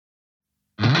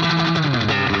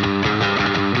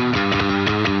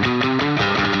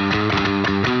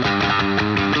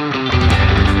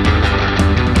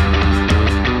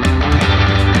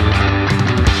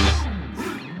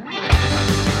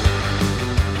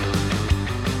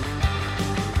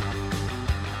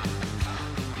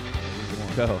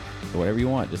Go. Whatever you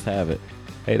want, just have it.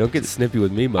 Hey, don't get snippy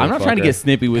with me, motherfucker. I'm not trying to get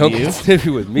snippy with don't you. Don't get snippy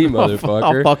with me, motherfucker.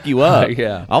 I'll fuck you up.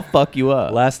 Yeah. I'll fuck you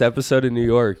up. Last episode in New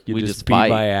York, you just beat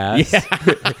my ass.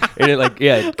 Yeah. And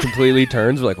it completely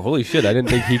turns. We're like, holy shit, I didn't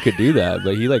think he could do that.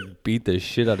 But he beat the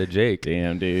shit out of Jake.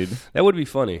 Damn, dude. That would be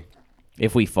funny.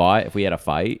 If we had a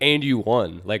fight. And you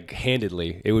won,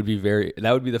 handedly. That would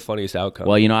be the funniest outcome.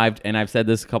 Well, I've said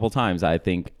this a couple times. I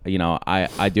think,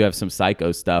 I do have some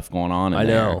psycho stuff going on in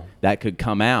there that could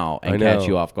come out and catch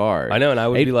you off guard. I know, and I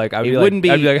would be like,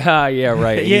 ha, yeah,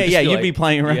 right. Yeah, you'd be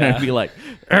playing around and be like,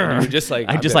 you're just like,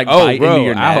 bite into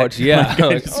your neck. Ouch, yeah.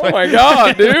 Oh my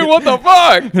God, dude, what the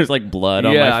fuck? There's blood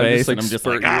on my face, and I'm just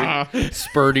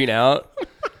spurting out.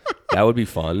 That would be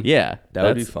fun. Yeah. That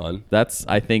would be fun. That's,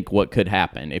 I think, what could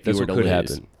happen if you were to lose.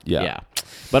 Happen. Yeah.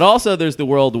 But also, there's the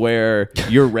world where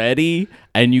you're ready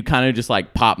and you kind of just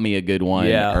pop me a good one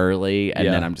early, and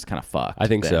then I'm just kind of fucked. I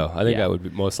think so. I think that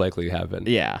would most likely happen.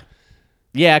 Yeah.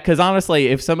 Yeah, because honestly,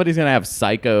 if somebody's going to have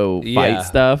psycho fight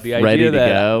stuff ready to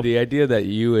go. The idea that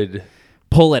you would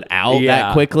pull it out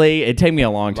that quickly, it'd take me a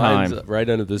long time. Mine's right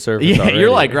under the surface. Yeah, already.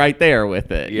 you're right there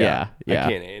with it. Yeah. I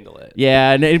can't handle it.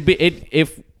 Yeah, and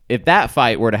if that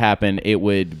fight were to happen, it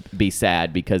would be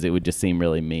sad because it would just seem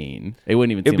really mean. It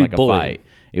wouldn't even seem like a fight.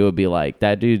 It would be like,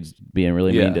 that dude's being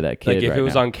really mean to that kid. If it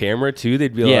was on camera too,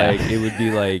 they'd be it would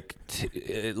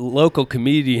be local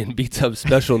comedian beats up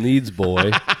special needs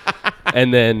boy.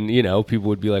 And then, people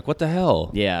would be like, what the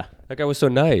hell? Yeah. That guy was so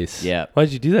nice. Yeah. Why'd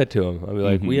you do that to him? I'd be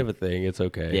like, we have a thing. It's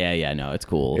okay. Yeah, no, it's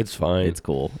cool. It's fine. It's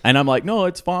cool. And I'm like, no,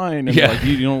 it's fine. And like,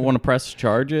 you don't want to press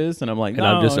charges? And I'm like, no.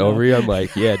 And I'm just over you. I'm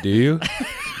like, yeah, do you?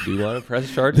 Do you want to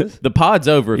press charges? The pod's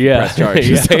over if you press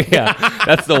charges. Yeah.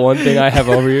 That's the one thing I have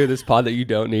over you, this pod that you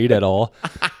don't need at all.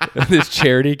 This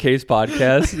charity case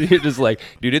podcast. You're just like,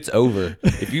 dude, it's over.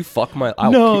 If you fuck my...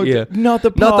 not the pod. Not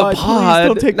the pod. Please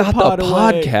don't take not the pod the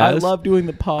away. podcast. I love doing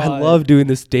the pod. I love doing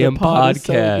this damn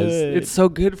podcast. So it's so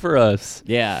good for us.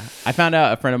 Yeah. I found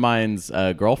out a friend of mine's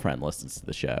girlfriend listens to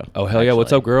the show. Oh, hell yeah.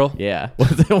 What's up, girl? Yeah.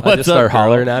 I just start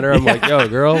hollering at her. I'm like, yo,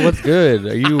 girl, what's good?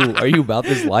 Are you about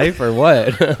this life or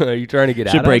what? Are you trying to get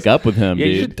out of Should break up with him, dude.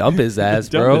 You should dump his ass,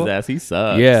 bro. Dump his ass. He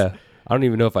sucks. Yeah. I don't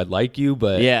even know if I'd like you,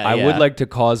 but I would like to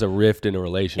cause a rift in a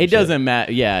relationship. It doesn't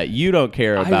matter. Yeah, you don't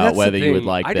care about whether you would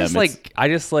like them. I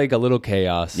just like a little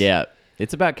chaos. Yeah.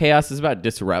 It's about chaos. It's about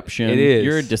disruption. It is.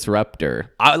 You're a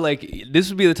disruptor. This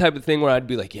would be the type of thing where I'd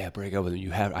be like, yeah, break up with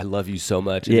him. I love you so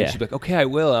much. And then she'd be like, okay, I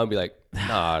will. And I'd be like,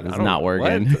 nah, it's not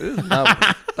working.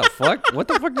 What the fuck? What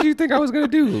the fuck did you think I was going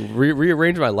to do?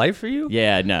 Rearrange my life for you?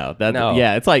 Yeah, no.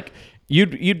 Yeah, it's like...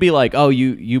 You'd be like, oh,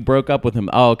 you broke up with him.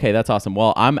 Oh, okay, that's awesome.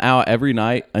 Well, I'm out every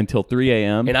night until 3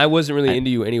 a.m. And I wasn't really into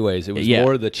you anyways. It was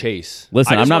more the chase.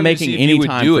 Listen, I'm not making any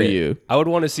time for you. I would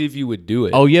want to see if you would do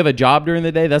it. Oh, you have a job during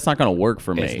the day? That's not going to work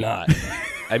for me. It's not.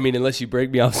 I mean, unless you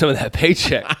break me off some of that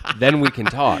paycheck, then we can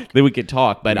talk. Then we could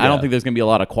talk, but I don't think there's going to be a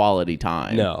lot of quality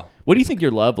time. No. What do you think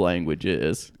your love language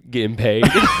is? Getting paid.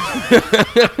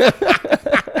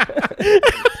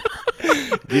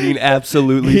 Getting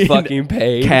absolutely fucking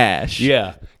paid. Cash.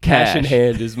 Yeah. Cash in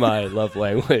hand is my love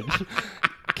language.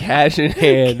 Cash in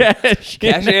hand. Cash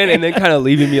in hand, and then kind of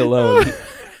leaving me alone.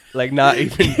 Not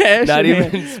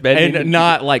even spending. And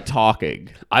not talking.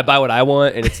 I buy what I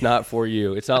want, and it's not for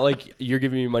you. It's not like you're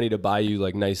giving me money to buy you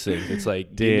nice things. It's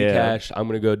like, give me cash. I'm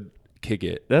going to go kick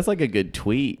it. That's a good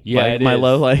tweet. Yeah, my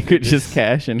love language is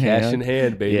cash in hand. Cash in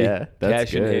hand, baby. Yeah,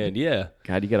 that's cash in hand. Yeah.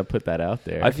 God, you got to put that out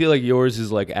there. I feel like yours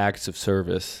is acts of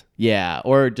service. Yeah,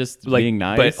 or just being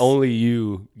nice. But only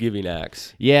you giving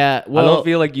acts. Yeah, well, I don't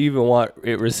feel like you even want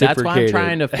it reciprocated. That's why I'm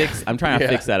trying to fix. I'm trying to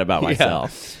fix that about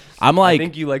myself. I'm I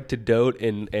think you like to dote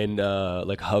and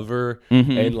hover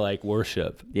and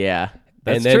worship. Yeah,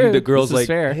 that's true. And then the girl's like,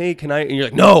 fair. Hey, can I? And you're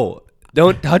like, no,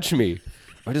 don't touch me.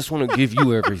 I just want to give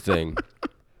you everything.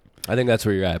 I think that's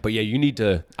where you're at. But yeah, you need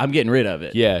to... I'm getting rid of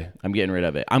it. Yeah. I'm getting rid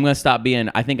of it. I'm going to stop being...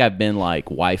 I think I've been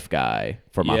wife guy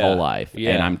for my whole life.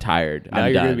 Yeah. And I'm tired. Now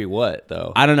you're going to be what,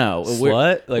 though? I don't know.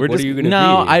 Slut? What are you going to be?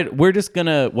 No, we're just going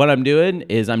to... What I'm doing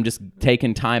is I'm just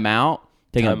taking time out.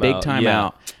 Taking a big time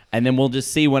out. And then we'll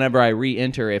just see whenever I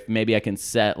re-enter if maybe I can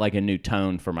set a new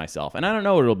tone for myself. And I don't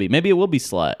know what it'll be. Maybe it will be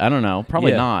slut. I don't know.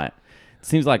 Probably not. It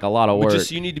seems like a lot of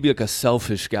work. You need to be a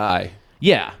selfish guy.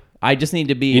 Yeah. I just need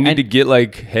to be... You need to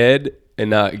get head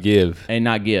and not give. And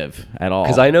not give at all.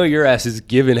 Because I know your ass is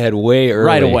giving head way early.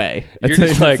 Right away. You're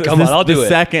just come on, I'll do it.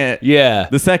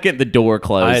 The second the door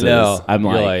closes, I know. I'm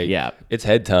yeah. It's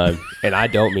head time. And I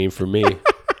don't mean for me.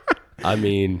 I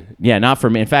mean... Yeah, not for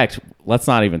me. In fact, let's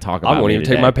not even talk about it. I won't even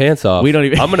take my pants off. We don't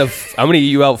even... I'm gonna eat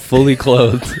you out fully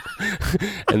clothed.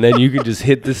 And then you can just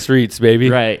hit the streets, baby.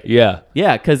 Right. Yeah.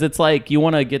 Yeah, because it's like you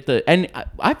want to get and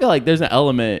I feel like there's an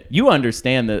element, you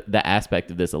understand the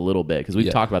aspect of this a little bit because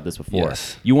we've talked about this before.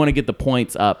 Yes. You want to get the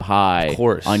points up high Of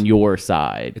course. on your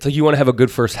side. It's like you want to have a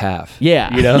good first half.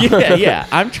 Yeah. You know? yeah.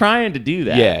 I'm trying to do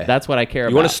that. Yeah. That's what I care about.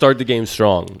 You want to start the game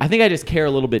strong. I think I just care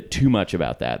a little bit too much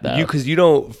about that, though. Because you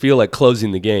don't feel like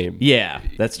closing the game. Yeah,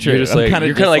 that's true. You're just like,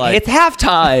 it's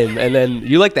halftime. And then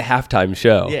you like the halftime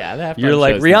show. Yeah, the halftime You're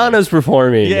like, show's Rihanna's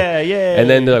performing. Yeah. And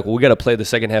then they're like, well, we got to play the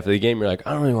second half of the game. You're like,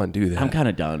 I don't really want to do that. I'm kind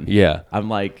of done. Yeah. I'm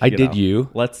like,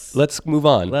 Let's move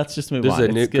on. Let's just move There's on. There's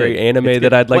a new It's great good. anime It's that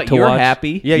good. I'd like to you're watch.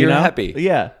 Happy? Yeah, you're know? happy.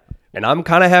 Yeah. And I'm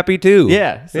kind of happy too.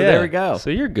 Yeah. So there we go. So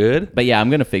you're good. But yeah, I'm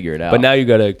gonna figure it out. But now you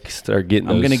gotta start getting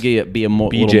those. I'm gonna be a little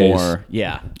BJs. more.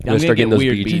 Yeah. I'm gonna start get getting those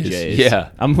weird BJs. Yeah.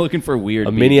 I'm looking for weird.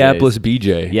 a BJs. Minneapolis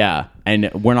BJ. Yeah.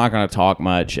 And we're not gonna talk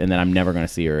much, and then I'm never gonna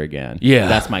see her again. Yeah.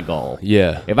 That's my goal.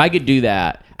 Yeah. If I could do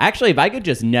that, actually, if I could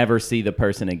just never see the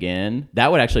person again,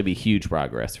 that would actually be huge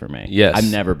progress for me. Yes.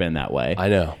 I've never been that way. I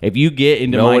know. If you get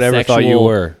into No my one ever sexual, thought you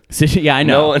were. Yeah, I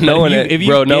know. No one ever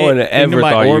into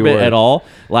my thought you orbit were. at all,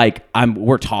 like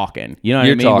we're talking. You know what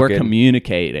You're I mean? We're talking.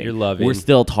 communicating. You're loving. We're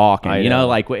still talking. I You know, know.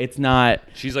 like it's not.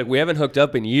 She's like, we haven't hooked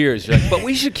up in years. You're like, but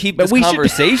we should keep this we should-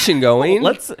 conversation going.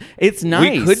 It's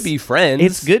nice. We could be friends.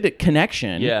 It's good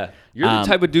connection. Yeah. You're the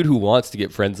type of dude who wants to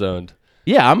get friend zoned.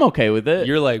 Yeah, I'm okay with it.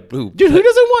 You're like, Dude, who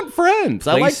doesn't want friends?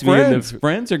 I like place me in the- friends.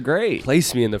 Friends are great.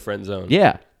 place me in the friend zone.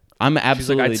 Yeah, I'm She's like,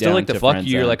 absolutely. I'd still down like to fuck friend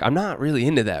you. You're zone. like, I'm not really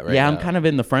into that right now. yeah, I'm kind of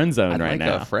in the friend zone I'd right like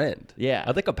now. a friend. Yeah.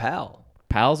 I'd like a pal.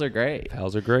 Pals are great.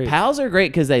 Pals are great. Pals are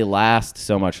great because they last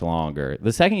so much longer.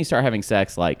 The second you start having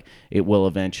sex, like it will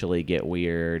eventually get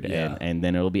weird Yeah. and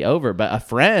then it'll be over. But a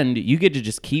friend, you get to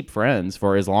just keep friends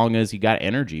for as long as you got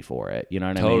energy for it. You know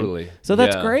what I mean? Totally. So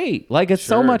that's Yeah. great. Like it's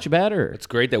so Sure. much better. It's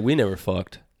great that we never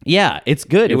fucked. Yeah, it's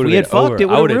good. If would've we had been fucked, over. it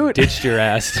I would would have have ruined. ditched your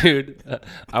ass, dude.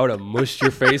 I would have mushed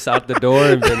your face out the door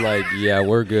and been like, "Yeah,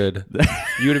 we're good."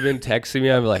 You would have been texting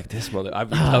me. I'd be like, "This mother." I've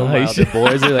been telling my other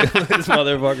boys, they're like, "This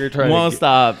motherfucker trying Won't to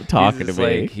stop he's talking to just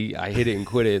me. Like, I hit it and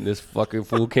quit it, and this fucking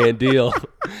fool can't deal.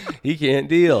 He can't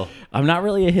deal, I'm not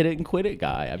really a hit it and quit it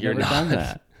guy. I've You're never done not.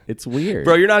 that. It's weird.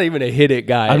 bro. You're not even a hit it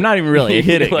guy. I'm not even really a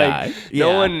hit it Like, guy. No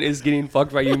Yeah. one is getting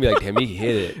fucked by you and be like, "Damn, he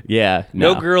hit it." Yeah.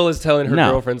 No girl is telling her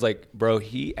No. girlfriends like, "Bro,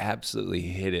 he absolutely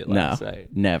hit it last night."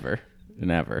 Never.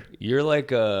 You're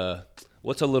like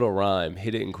what's a little rhyme?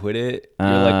 Hit it and quit it. You're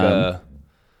like a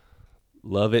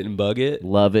love it and bug it.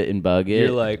 Love it and bug it. You're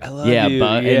like, I love yeah, you.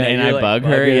 and you're I like bug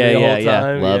her. bugging it the Yeah, whole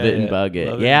time. Love it Yeah. and bug it.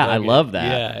 Love it Yeah, and I bug love it. that.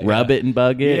 Yeah, Rub yeah. it and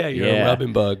bug it. Yeah, you're a rub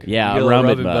and bug. Yeah, You're a rub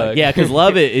rub and and bug. bug. Yeah, because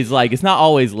love it is like it's not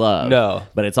always love. No.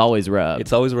 but it's always rub.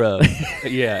 It's always rub.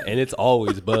 Yeah, and it's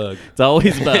always bug. It's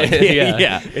always bug.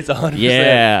 yeah. It's 100%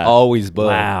 Yeah. always bug.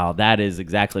 Wow, that is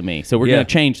exactly me. So we're Yeah. gonna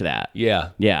change that. Yeah.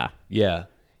 Yeah. Yeah.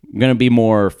 I'm gonna be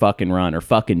more fucking run or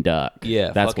fucking duck.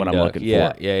 Yeah. That's fucking what I'm duck. looking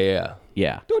Yeah. for. Yeah.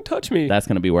 Yeah. Don't touch me. That's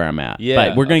gonna be where I'm at. Yeah,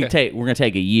 But we're gonna okay.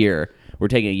 take a year. We're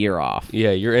taking a year off.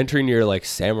 Yeah, you're entering your like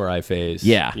samurai phase.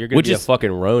 Yeah, You're gonna be a fucking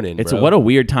Ronin, It's bro. what a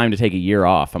weird time to take a year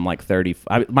off. I'm like 30.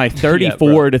 My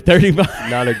 34 to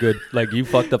 35. Not a good, like, you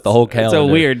fucked up the whole It's calendar. a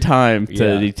weird time to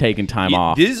Yeah. be taking time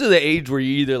off. This is the age where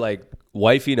you're either like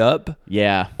wifing up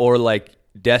Yeah. or like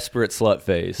desperate slut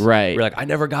phase. Right. You're like, I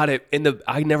never got it in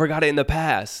the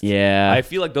past. Yeah. I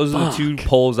feel like those are the two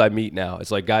poles I meet now.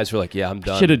 It's like guys who are like, yeah, I'm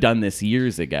done. Should have done this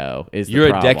years ago. You're the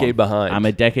a problem. decade behind. I'm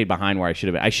a decade behind where I should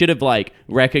have been. I should have like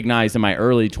recognized in my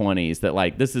early 20s that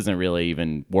like this isn't really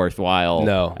even worthwhile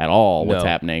at all what's No.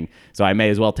 happening. So I may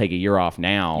as well take a year off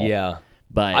now. Yeah.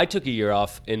 But I took a year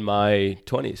off in my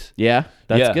 20s. yeah,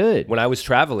 that's good. When I was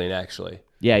traveling, actually.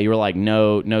 Yeah, you were like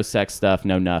no sex stuff,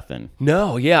 no nothing.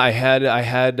 No, yeah, I had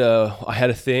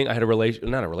a thing. I had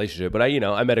not a relationship, but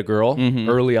I met a girl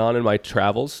early on in my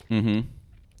travels, and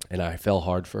I fell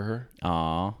hard for her.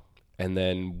 Aw. And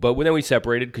then, but then we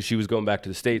separated because she was going back to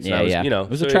the States. And Yeah, I was, yeah. It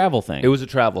was a travel thing. It was a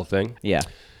travel thing. Yeah.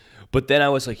 But then I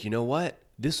was like, you know what?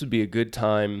 This would be a good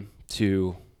time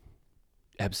to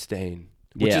abstain.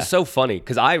 Which Yeah. is so funny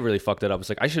because I really fucked it up. It's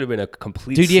like I should have been a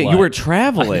complete Dude, yeah, slut. you were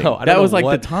traveling. I know, I don't that know was like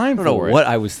what- the time I don't for know it. what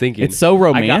I was thinking. It's so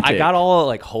romantic. I got all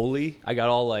like holy. I got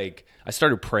all like I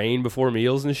started praying before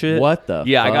meals and shit. What the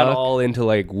Yeah, I got fuck? all into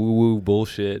like woo woo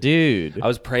bullshit. Dude. I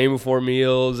was praying before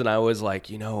meals and I was like,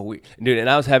 dude, and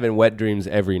I was having wet dreams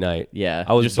every night. Yeah,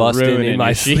 I was just busting ruining in my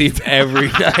your sleep every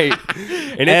night.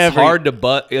 And it's hard to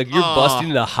like you're busting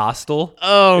in a hostel.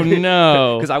 Oh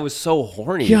no. Because I was so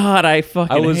horny. God, I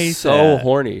fucking I was hate so that.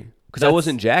 horny. Because I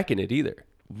wasn't jacking it either.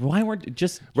 Why weren't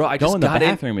just Bro, I go just in the got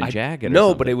bathroom in, and jag it? Or No,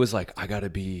 something? but it was like I gotta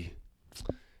be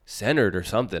centered or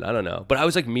something. I don't know. But I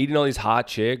was like meeting all these hot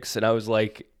chicks, and I was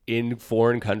like in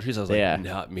foreign countries. I was like, Yeah.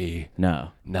 not me,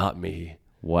 no. not me.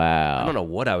 Wow. I don't know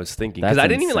what I was thinking because That's I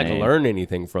didn't even like insane. learn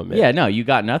anything from it. Yeah, no, you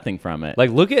got nothing from it. Like,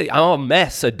 look at, I'm a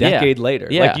mess a decade later.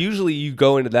 Yeah. Like, usually you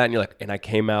go into that and you're like, and I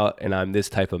came out and I'm this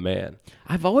type of man.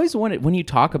 I've always wanted, when you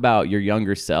talk about your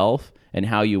younger self and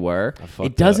how you were, it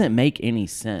up. doesn't make any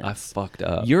sense. I fucked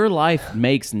up. Your life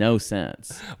makes no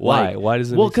sense. Why? Why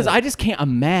does it Well, make because sense? I just can't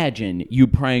imagine you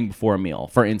praying before a meal,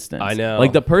 for instance. I know.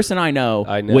 Like the person I know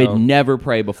would never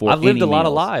pray before I've lived any a lot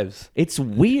of meals. lives. It's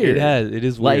weird. It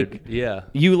is weird. Like, yeah.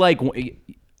 You like...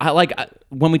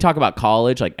 when we talk about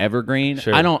college, like Evergreen,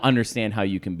 Sure. I don't understand how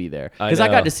you can be there. Because I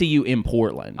know. got to see you in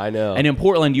Portland. I know. And in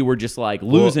Portland, you were just like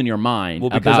losing your mind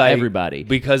about everybody.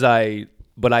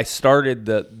 But I started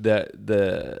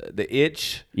the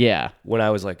itch Yeah. when I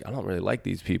was like, I don't really like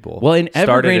these people. Well, in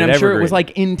Started Evergreen, at I'm sure it Evergreen. was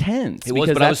like intense. It was,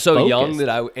 because but I was so that's young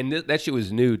focused. that that shit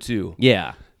was new too.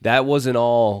 Yeah. That wasn't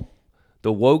all.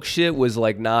 The woke shit was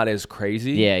like not as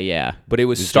crazy. Yeah, yeah. But it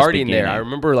was just starting there. beginning. I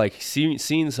remember like seeing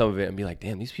some of it and be like,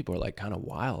 damn, these people are like kind of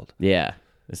wild. Yeah.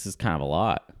 This is kind of a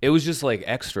lot. It was just like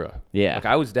extra. Yeah. Like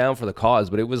I was down for the cause,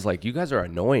 but it was like, you guys are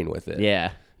annoying with it.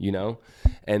 Yeah. You know?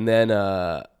 And then,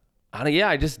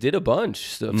 I just did a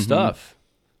bunch of stuff.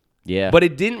 Yeah. But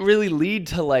it didn't really lead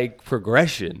to like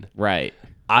progression. right.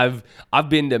 I've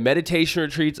been to meditation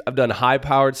retreats. I've done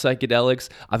high-powered psychedelics.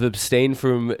 I've abstained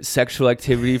from sexual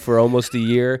activity for almost a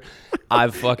year.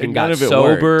 I've fucking got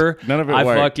sober. None of it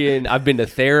worked. I've been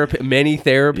to many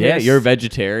therapists. Yeah, you're a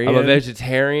vegetarian. I'm a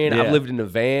vegetarian. Yeah. I've lived in a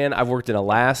van. I've worked in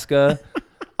Alaska.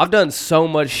 I've done so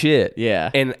much shit.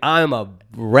 Yeah. And I'm a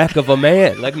wreck of a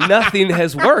man. Like nothing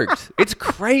has worked. It's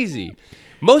crazy.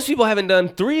 Most people haven't done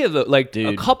three of the, like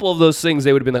a couple of those things.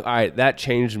 They would have been like, all right, that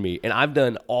changed me. And I've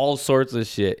done all sorts of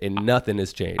shit and nothing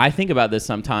has changed. I think about this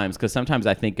sometimes because sometimes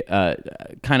I think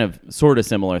kind of sort of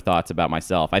similar thoughts about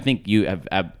myself. I think you have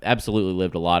absolutely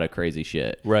lived a lot of crazy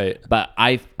shit. Right. But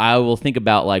I will think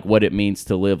about like what it means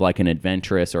to live like an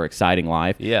adventurous or exciting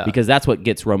life. Yeah. Because that's what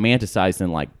gets romanticized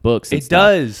in like books and It stuff.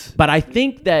 does. But I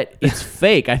think that it's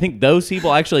fake. I think those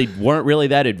people actually weren't really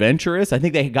that adventurous. I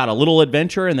think they got a little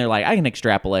adventure and they're like, I can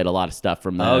extract a lot of stuff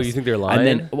from this. Oh, you think they're lying?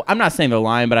 And then, I'm not saying they're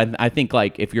lying, but I think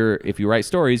like if you write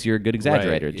stories, you're a good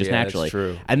exaggerator, Right. just Yeah, naturally. that's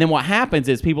true. And then what happens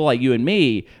is people like you and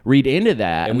me read into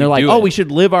that, and we they're like, do "Oh, it. we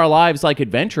should live our lives like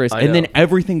adventurous," and then know.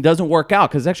 everything doesn't work out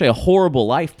because it's actually a horrible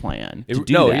life plan to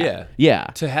do that. Yeah. Yeah,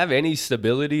 To have any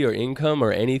stability or income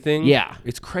or anything. Yeah.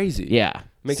 It's crazy. yeah,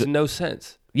 Makes so, no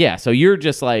sense. yeah. So you're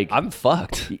just like, I'm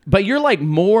fucked. but you're like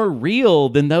more real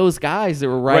than those guys that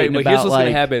were writing But about here's what's like,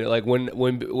 gonna happen. Like when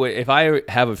if I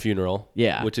have a funeral,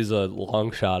 Yeah. which is a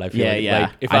long shot. I feel Yeah, like, yeah.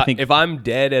 Like I think- if I'm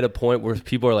dead at a point where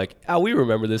people are like, oh, we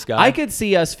remember this guy. I could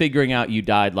see us figuring out you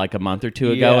died like a month or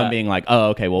two ago Yeah. and being like, oh,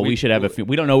 okay, well, we should have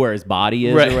we don't know where his body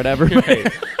is Right. or whatever.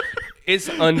 Right. It's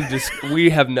we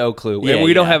have no clue, Yeah, and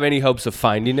we don't yeah. have any hopes of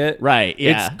finding it. Right,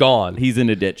 yeah. It's gone. He's in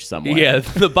a ditch somewhere. Yeah,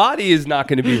 the body is not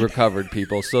going to be recovered,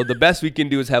 people. So the best we can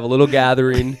do is have a little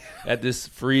gathering at this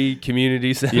free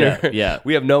community center. Yeah, yeah.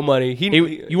 We have no money.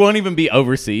 You won't even be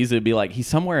overseas. It'd be like he's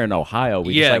somewhere in Ohio.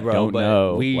 We just don't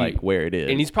know like where it is.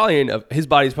 And he's probably his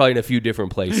body's probably in a few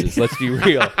different places. Let's be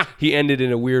real. He ended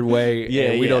in a weird way.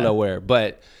 Yeah, and we don't yeah. know where.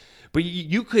 But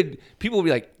you could. People would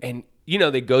be like, and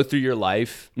they go through your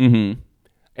life. Mm-hmm.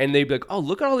 And they'd be like, oh,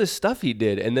 look at all this stuff he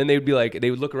did. And then they'd be like,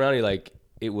 they would look around and be like,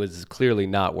 it was clearly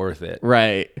not worth it.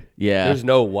 Right. Yeah. There's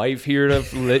no wife here to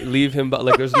leave him, but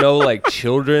like, there's no like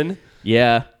children.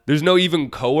 Yeah. There's no even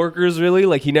coworkers really.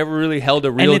 Like he never really held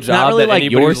a real And it's job. not really that like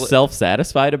anybody you're was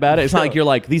self-satisfied about it. It's not like you're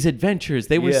like, these adventures,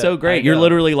 they were Yeah, so I great. You're know.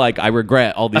 literally like, I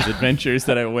regret all these adventures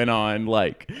that I went on.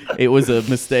 Like, it was a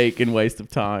mistake and waste of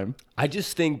time. I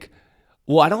just think,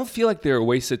 well, I don't feel like they're a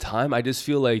waste of time. I just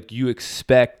feel like you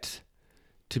expect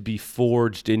to be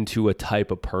forged into a type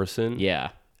of person. Yeah.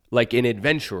 Like an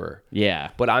adventurer. Yeah.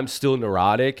 But I'm still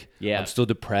neurotic. Yeah. I'm still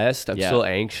depressed. I'm Yeah. still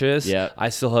anxious. Yeah. I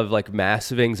still have like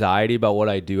massive anxiety about what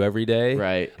I do every day.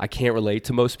 Right. I can't relate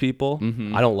to most people.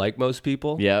 Mm-hmm. I don't like most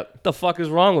people. Yep. What the fuck is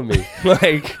wrong with me?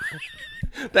 Like,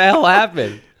 the hell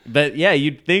happened? But yeah,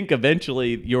 you'd think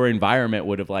eventually your environment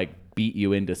would have like beat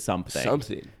you into something.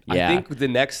 I Yeah. think the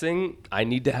next thing, I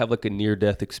need to have like a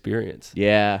near-death experience.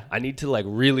 Yeah. I need to like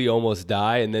really almost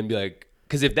die and then be like,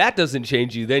 because if that doesn't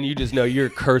change you, then you just know you're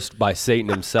cursed by Satan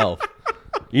himself.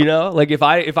 You know, like if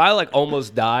I like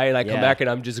almost die and I come Yeah. back and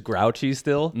I'm just grouchy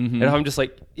still, and I'm just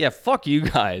like, yeah, fuck you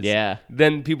guys. Yeah.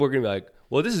 Then people are gonna be like,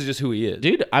 well, this is just who he is.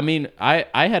 Dude, I mean, I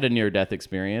had a near-death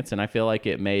experience, and I feel like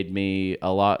it made me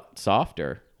a lot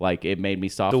softer. Like, it made me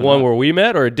softer. The one where we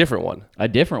met or a different one? A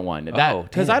different one. Oh,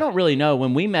 Because damn. I don't really know.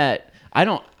 When we met,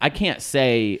 I can't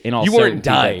say in all You weren't certainty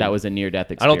dying. that was a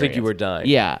near-death experience. I don't think you were dying.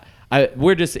 Yeah.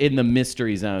 We're just in the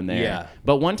mystery zone there. Yeah.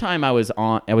 But one time I was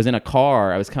in a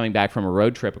car. I was coming back from a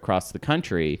road trip across the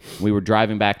country. We were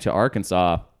driving back to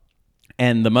Arkansas,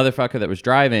 and the motherfucker that was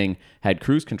driving had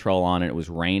cruise control on, and it was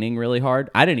raining really hard.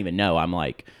 I didn't even know. I'm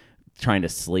like trying to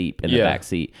sleep in the back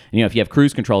seat. And, if you have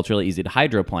cruise control, it's really easy to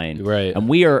hydroplane. Right. And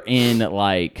we are in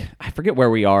like, I forget where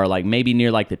we are, like maybe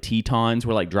near like the Tetons.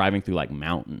 We're like driving through like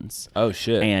mountains. Oh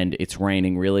shit. And it's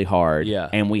raining really hard. Yeah.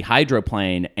 And we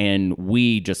hydroplane, and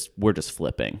we're just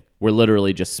flipping. We're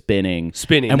literally just spinning.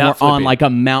 And we're flipping. on like a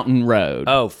mountain road.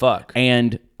 Oh fuck.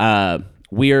 And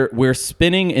we're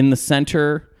spinning in the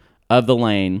center of the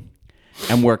lane,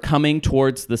 and we're coming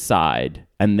towards the side,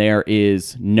 and there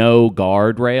is no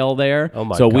guardrail there. Oh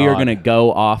my so God. we are going to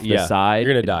go off the side.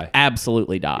 You're going to die.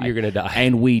 Absolutely die. You're going to die.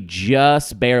 And we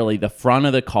just barely, the front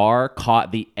of the car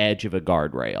caught the edge of a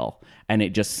guardrail, and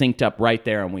it just synced up right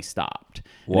there, and we stopped.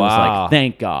 And it was like,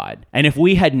 thank God. And if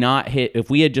we had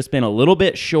just been a little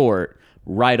bit short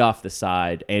right off the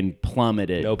side and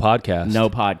plummeted. No podcast.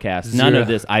 Zero. None of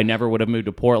this. I never would have moved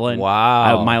to Portland.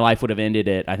 Wow. My life would have ended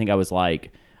it. I think I was 20.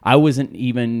 I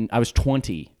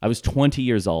was 20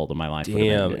 years old, and my life would have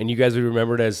Damn. ended. And you guys would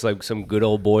remembered as like some good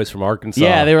old boys from Arkansas.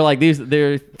 Yeah, they were like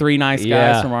they're three nice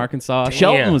guys from Arkansas. Damn.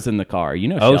 Shelton was in the car. You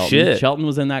know Oh, Shelton. shit. Shelton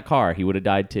was in that car. He would have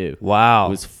died too. Wow. It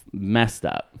was messed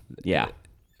up. Yeah.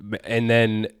 And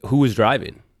then who was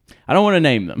driving? I don't want to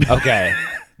name them. Okay.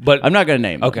 But I'm not going to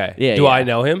name them. Okay. Yeah. Do I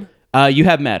know him? You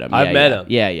have met him. I've met him.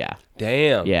 Yeah.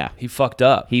 Damn. Yeah. He fucked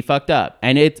up. He fucked up.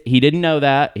 And he didn't know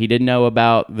that. He didn't know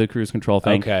about the cruise control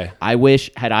thing. Okay. I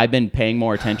wish, had I been paying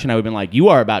more attention, I would have been like, you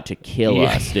are about to kill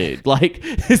us, dude. Like,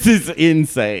 this is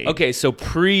insane. Okay, so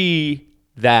pre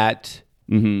that,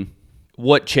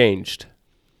 what changed?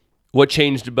 What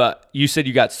changed about, you said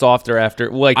you got softer after,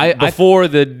 like before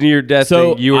the near death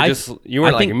thing, you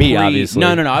weren't like me, obviously.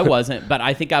 No, I wasn't. But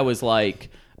I think I was like,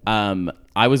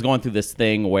 I was going through this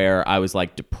thing where I was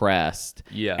like depressed.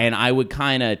 Yeah. And I would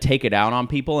kind of take it out on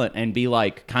people and be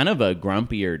like kind of a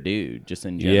grumpier dude just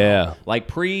in general. Yeah. Like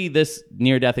pre this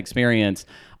near-death experience,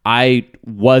 I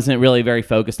wasn't really very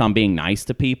focused on being nice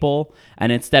to people.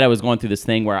 And instead I was going through this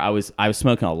thing where I was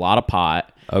smoking a lot of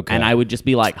pot. Okay. And I would just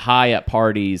be like high at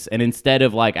parties, and instead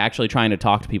of like actually trying to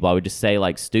talk to people, I would just say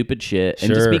like stupid shit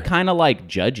and just be kind of like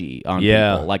judgy on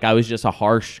people. Like I was just a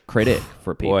harsh critic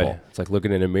for people. Boy, it's like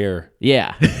looking in a mirror.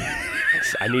 Yeah.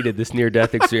 I needed this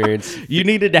near-death experience. You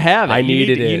needed to have it. I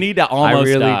needed it. You need to almost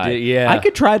really die. did, yeah. I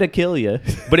could try to kill you.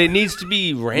 But it needs to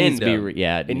be random.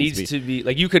 It needs to be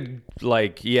like you could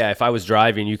like if I was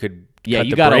driving, you could cut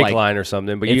you the gotta, brake like, ling or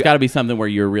something. But it's got to be something where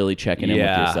you're really checking in with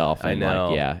Yeah, yourself. And I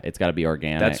know. Like, it's got to be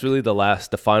organic. That's really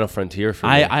the final frontier for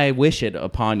me. I wish it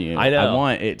upon you. I know. I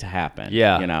want it to happen.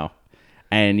 Yeah. You know.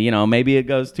 And maybe it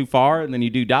goes too far, and then you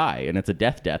do die, and it's a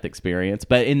death experience.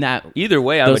 But in that either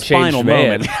way, I'm a changed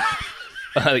man.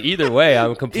 Either way,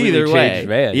 I'm a completely changed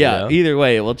man. Yeah. You know? Either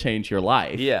way, it will change your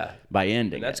life. Yeah. By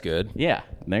ending. That's it. good. Yeah.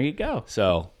 There you go.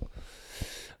 So.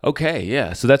 Okay.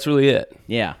 Yeah. So that's really it.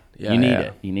 Yeah. Yeah, you need yeah.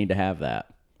 it. You need to have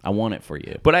that. I want it for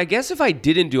you. But I guess if I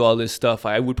didn't do all this stuff,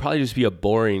 I would probably just be a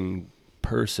boring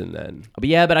person then.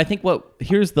 But I think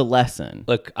here's the lesson.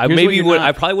 Look, I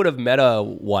probably would have met a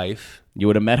wife. You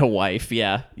would have met a wife,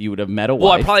 yeah. You would have met a wife.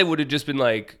 Well, I probably would have just been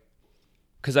like,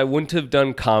 because I wouldn't have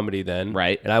done comedy then.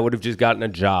 Right. And I would have just gotten a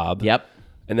job. Yep.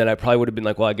 And then I probably would have been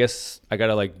like, well, I guess I got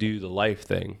to like do the life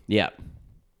thing. Yeah.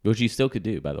 Which you still could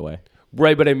do, by the way.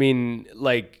 Right. But I mean,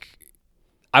 like,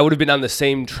 I would have been on the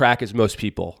same track as most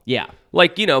people. Yeah.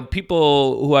 Like,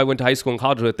 people who I went to high school and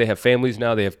college with, they have families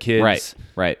now, they have kids.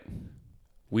 Right.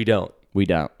 We don't.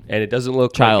 And it doesn't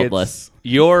look childless. Like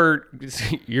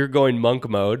you're going monk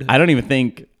mode. I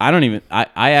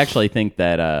actually think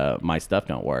that my stuff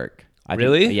don't work.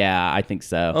 Really? I think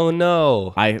so. Oh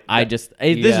no. This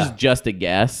is just a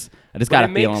guess. I just got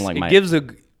a feeling like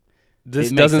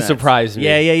this doesn't surprise me.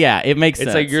 Yeah. It makes sense.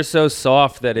 It's like you're so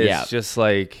soft that it's just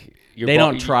like they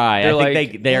don't try. I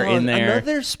think they're in there.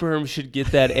 Another sperm should get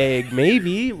that egg,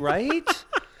 maybe, right?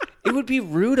 It would be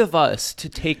rude of us to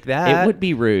take that. It would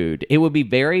be rude. It would be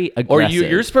very aggressive. Or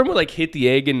your sperm would like hit the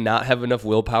egg and not have enough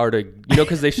willpower to,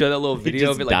 because they show that little video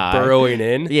of it like burrowing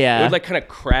in. Yeah. It would like kind of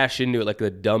crash into it like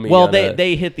the dummy. Well,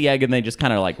 they hit the egg and they just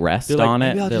kind of like rest on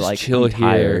it. They're like, chill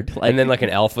here. Tired. And then like an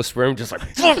alpha sperm just like,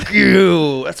 fuck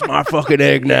you. That's my fucking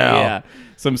egg now. Yeah.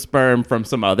 Some sperm from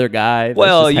some other guy.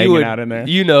 Well, you would, out in there.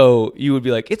 You would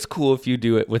be like, it's cool if you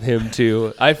do it with him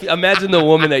too. I imagine the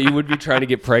woman that you would be trying to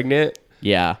get pregnant.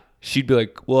 Yeah. she'd be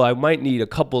like, well, I might need a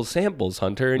couple samples,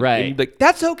 Hunter. And, Right. and you'd be like,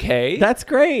 that's okay. That's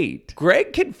great.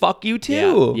 Greg can fuck you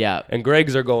too. Yeah. And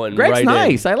Greg's are going Greg's right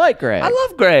nice. in. I like Greg. I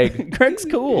love Greg. Greg's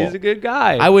cool. He's a good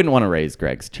guy. I wouldn't want to raise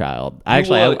Greg's child.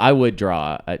 I would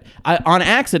draw. On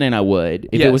accident, I would.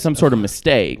 If it was some sort of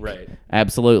mistake. Right.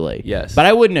 Absolutely. Yes. But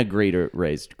I wouldn't agree to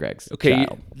raise Greg's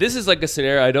child. This is like a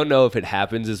scenario. I don't know if it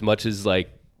happens as much as like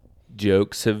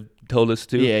jokes have told us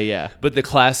to. Yeah. But the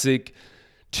classic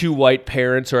 2 white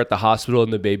parents are at the hospital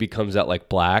and the baby comes out like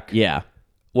black. Yeah.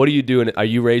 What are you doing? Are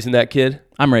you raising that kid?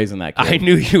 I'm raising that kid. I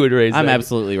knew you would raise that. I'm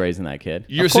absolutely raising that kid.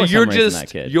 You're I'm raising that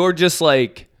kid. You're just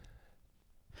like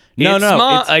No.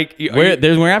 Small, like, we're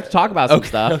going to have to talk about some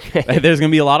stuff. Okay. There's going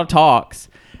to be a lot of talks.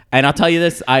 And I'll tell you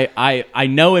this, I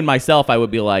know in myself I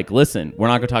would be like, listen, we're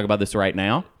not going to talk about this right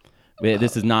now.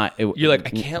 This is not. You're like, I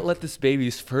can't let this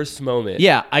baby's first moment.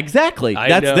 Yeah, exactly.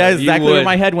 That's exactly where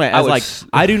my head went. I was like,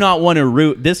 I do not want to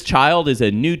ruin. This child is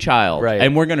a new child, right?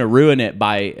 And we're going to ruin it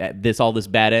by all this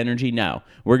bad energy. No,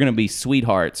 we're going to be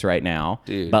sweethearts right now.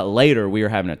 Dude. But later we are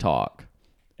having a talk,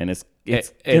 and it's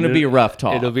going to be a rough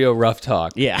talk. It'll be a rough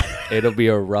talk. Yeah, it'll be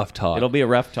a rough talk. It'll be a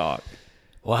rough talk.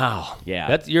 Wow.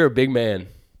 Yeah, you're a big man.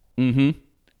 Mm-hmm.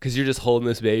 Because you're just holding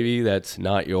this baby that's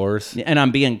not yours. And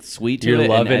I'm being sweet to it. You're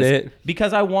loving it.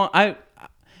 Because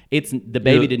it's the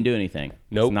baby didn't do anything.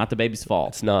 Nope. It's not the baby's fault.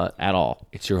 It's not. At all.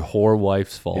 It's your whore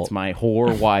wife's fault. It's my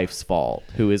whore wife's fault,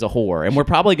 who is a whore. And we're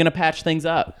probably going to patch things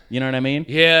up. You know what I mean?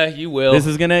 Yeah, you will. This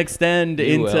is going to extend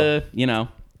into,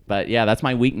 But yeah, that's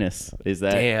my weakness, is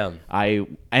that I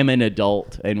am an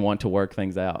adult and want to work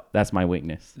things out. That's my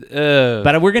weakness.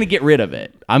 But we're going to get rid of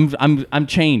it. I'm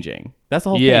changing. That's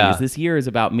the whole thing. Is this year is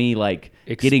about me like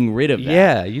getting rid of that.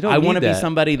 Yeah, you don't. I want to be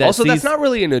somebody that also that's not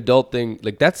really an adult thing.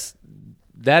 Like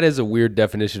that is a weird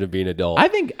definition of being adult.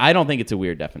 I don't think it's a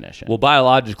weird definition. Well,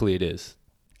 biologically it is.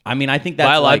 I mean, I think that's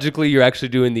biologically you're actually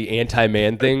doing the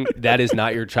anti-man thing. That is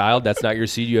not your child. That's not your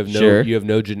seed. You have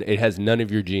no it has none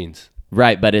of your genes.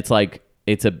 Right, but it's like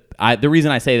the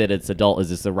reason I say that it's adult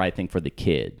is it's the right thing for the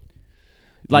kid.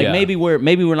 Like maybe we're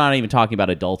not even talking about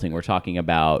adulting. We're talking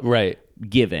about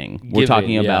giving. We're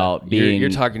talking about being. You're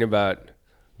talking about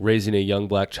raising a young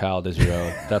black child as your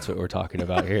own. That's what we're talking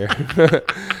about here.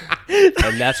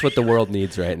 And that's what the world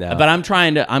needs right now. But I'm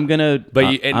gonna. But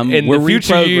in the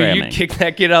future, you kick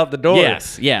that kid out the door.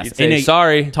 Yes. You'd say,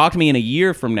 sorry. Talk to me in a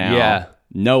year from now. Yeah.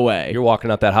 No way. You're walking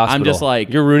out that hospital. I'm just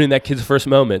like... You're ruining that kid's first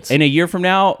moments. In a year from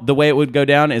now, the way it would go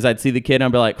down is I'd see the kid and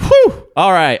I'd be like, whew,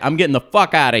 all right, I'm getting the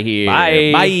fuck out of here.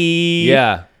 Bye.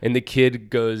 Yeah. And the kid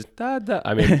goes, da, da.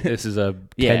 I mean, this is a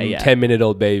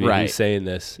 10-minute-old baby who's saying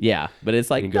this. Yeah. But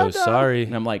it's like, and he goes, sorry.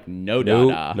 And I'm like, no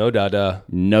dada. No dada.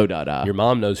 No dada. Your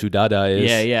mom knows who Dada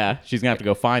is. Yeah. She's going to have to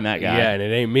go find that guy. Yeah, and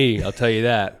it ain't me. I'll tell you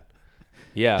that.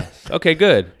 Yeah. Okay,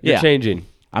 good. You're changing.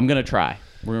 I'm going to try.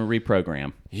 We're going to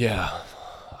reprogram. Yeah.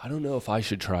 I don't know if I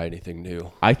should try anything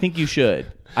new. I think you should.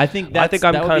 I think that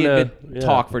would be a good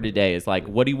talk for today. Is like,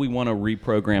 what do we want to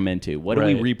reprogram into? What do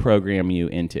we reprogram you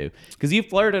into? Because you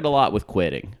flirted a lot with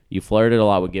quitting. You flirted a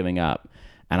lot with giving up.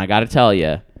 And I got to tell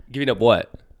you. Giving up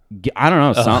what? I don't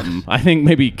know, something. I think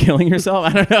maybe killing yourself.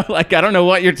 I don't know. Like, I don't know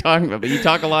what you're talking about, but you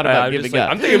talk a lot about giving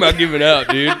up. I'm thinking about giving up,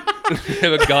 dude. I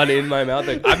have a gun in my mouth.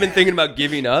 Like, I've been thinking about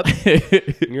giving up.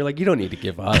 And you're like, you don't need to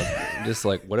give up. I'm just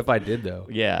like, what if I did, though?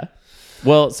 Yeah.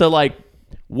 Well, so like,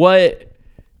 what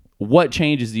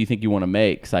changes do you think you want to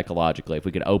make psychologically if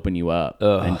we could open you up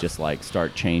and just like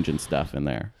start changing stuff in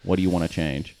there? What do you want to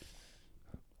change?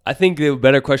 I think the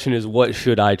better question is, what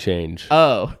should I change?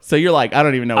 Oh, so you're like, I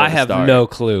don't even know where to start. I have no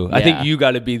clue. Yeah. I think you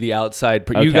got to be the outside.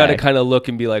 You got to kind of look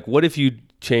and be like, what if you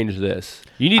change this?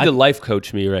 You need to life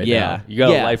coach me right now. You got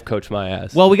to life coach my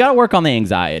ass. Well, we got to work on the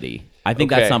anxiety. I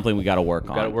think that's something we got to work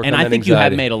on. And I think you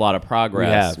have made a lot of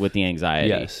progress with the anxiety.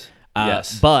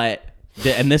 Yes. But,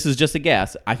 and this is just a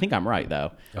guess, I think I'm right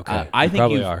though. Okay. I think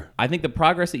probably are. I think the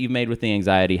progress that you've made with the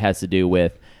anxiety has to do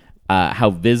with how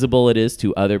visible it is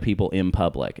to other people in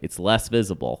public. It's less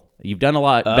visible. You've done a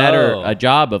lot better a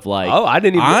job of like,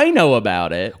 I know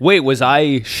about it. Wait, was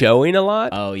I showing a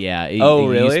lot? Oh yeah.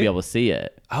 Really? You used to be able to see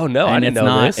it. Oh no, I didn't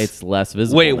know this. It's less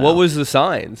visible. Wait, now. What was the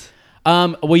signs?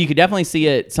 Well, you could definitely see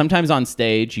it. Sometimes on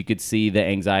stage, you could see the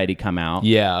anxiety come out.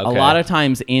 Yeah, okay. A lot of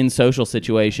times in social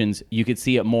situations, you could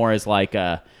see it more as like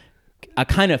a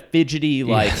kind of fidgety,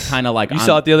 like kind of like you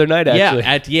saw it the other night,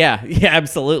 actually. Yeah,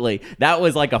 absolutely. That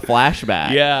was like a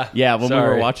flashback. yeah. When we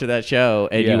were watching that show,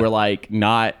 and you were like,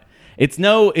 not. It's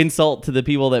no insult to the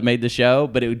people that made the show,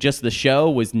 but the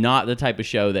show was not the type of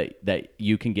show that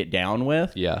you can get down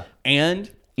with. Yeah, and.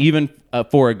 Even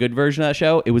for a good version of that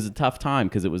show, it was a tough time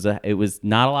because it was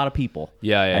not a lot of people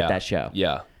at that show.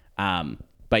 Yeah.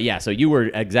 But yeah, so you were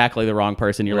exactly the wrong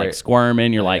person. You're like Right.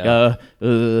 squirming. You're like,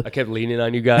 I kept leaning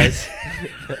on you guys.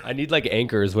 I need like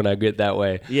anchors when I get that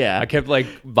way. Yeah. I kept like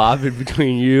bobbing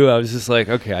between you. I was just like,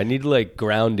 okay, I need like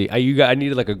grounding. I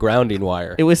needed like a grounding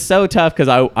wire. It was so tough because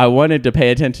I wanted to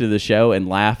pay attention to the show and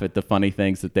laugh at the funny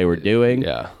things that they were doing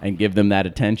and give them that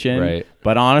attention. Right.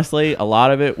 But honestly, a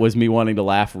lot of it was me wanting to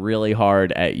laugh really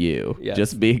hard at you. Yes.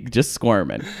 Just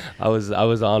squirming. I was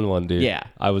on one, dude. Yeah.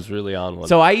 I was really on one.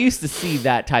 So I used to see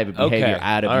that type of behavior Okay.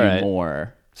 out of All you right.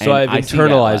 more. So And I've I see that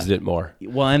internalized less. it more.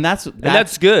 Well, and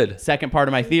that's good. Second part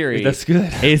of my theory. That's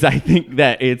good. Is I think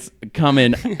that it's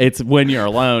coming. It's when you're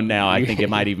alone now. I think it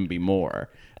might even be more.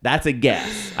 That's a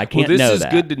guess. I can't Well, this know is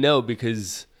that. good to know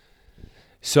because.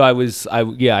 So I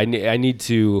need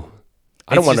to.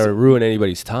 I don't It's want to just- ruin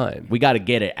anybody's time. We got to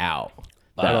get it out.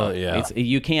 I don't- though. yeah.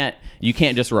 You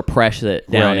can't just repress it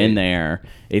down Right. in there.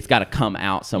 It's got to come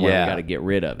out somewhere. Yeah. We got to get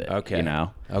rid of it. Okay. You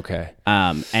know. Okay.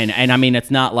 And I mean,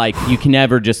 it's not like you can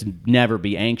never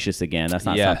be anxious again. That's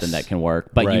not Yes. something that can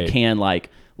work. But Right. you can like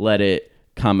let it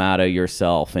come out of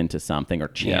yourself into something or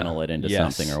channel it into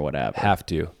Yes. something or whatever. Have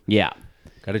to. Yeah.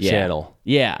 Got to Yeah. channel.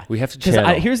 Yeah. We have to 'Cause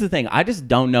channel. here's the thing. I just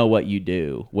don't know what you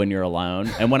do when you're alone.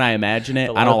 And when I imagine it,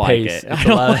 A I lot don't of like pace. it. It's I a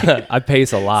don't lot. like I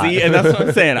pace a lot. See, and that's what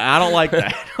I'm saying. I don't like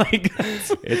that. Like,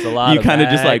 It's a lot You of kind of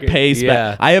just like back. pace Yeah.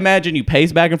 back. I imagine you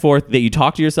pace back and forth, that you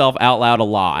talk to yourself out loud a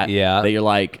lot. Yeah. That you're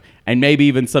like, and maybe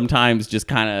even sometimes just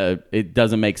kind of it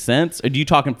doesn't make sense. Or do you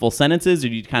talk in full sentences, or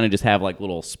do you kind of just have like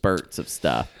little spurts of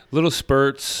stuff? Little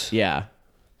spurts. Yeah.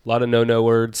 A lot of no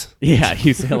words. Yeah.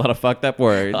 You say a lot of fucked up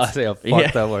words. I say a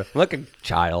fucked up word. I'm like a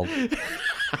child.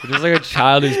 Just like a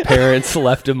child whose parents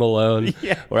left him alone.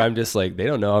 Yeah. Where I'm just like, they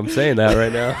don't know I'm saying that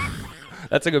right now.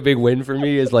 That's like a big win for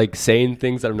me, is like saying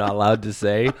things that I'm not allowed to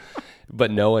say, but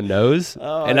no one knows.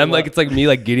 And I'm like, it's like me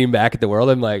like getting back at the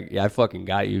world. I'm like, yeah, I fucking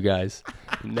got you guys.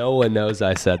 No one knows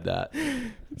I said that.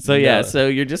 So yeah, No. so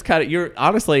you're just kind of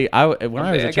honestly. When I was a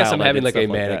I guess child, I'm I having did like a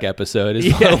stuff manic that. episode. Is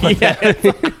Yeah, what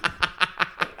yeah,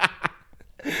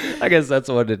 I guess that's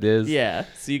what it is. yeah.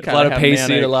 So you A kind lot of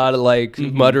pacing, a lot of like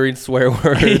muttering swear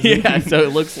words. Yeah, so it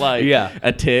looks like Yeah.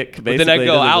 a tick. But then I basically.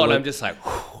 go It doesn't out and look- I'm just like,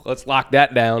 whew, let's lock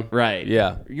that down. right.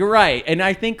 Yeah. You're right, and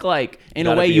I think like in a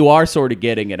Gotta way be- you are sort of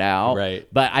getting it out. Right.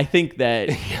 But I think that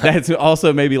that's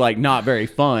also maybe like not very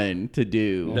fun to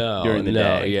do No, during the no,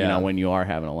 day. You yeah. know, when you are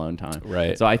having alone time.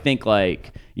 Right. So I think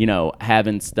like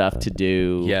having stuff to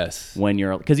do. Yes. When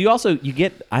you're because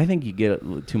I think you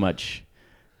get too much.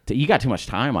 You got too much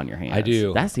time on your hands. I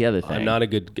do. That's the other thing. I'm not a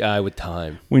good guy with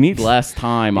time. We need less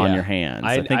time on Yeah. your hands.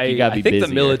 I think you got to be I think busier.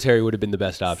 the military would have been the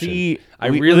best option. See,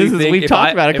 I we- really this is- think we've if talked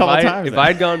I- about it a if couple I- times If now.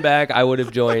 I'd gone back, I would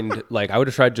have joined. I would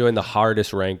have tried to join the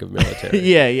hardest rank of military.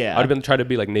 Yeah, yeah. I would have been trying to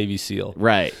be like Navy SEAL.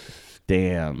 Right.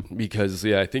 Damn. Because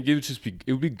I think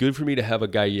it would be good for me to have a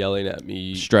guy yelling at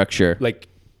me. Structure. Like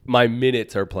my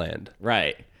minutes are planned.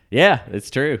 Right. Yeah, it's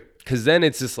true. Because then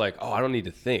it's just like, oh, I don't need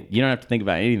to think. You don't have to think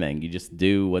about anything. You just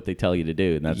do what they tell you to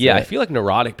do, and that's Yeah, it. I feel like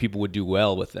neurotic people would do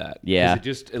well with that. 'Cause Yeah. it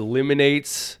just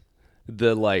eliminates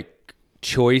the like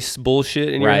choice bullshit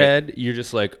in your Right. head. You're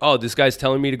just like, oh, this guy's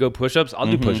telling me to go push-ups. I'll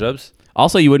do push-ups.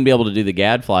 Also, you wouldn't be able to do the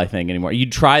gadfly thing anymore.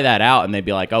 You'd try that out, and they'd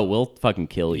be like, "Oh, we'll fucking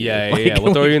kill you." Yeah, Like, yeah.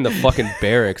 We'll throw you in the fucking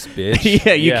barracks, bitch.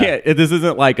 yeah, you can't. This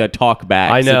isn't like a talk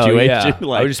back I know, situation. yeah.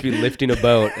 Like, I would just be lifting a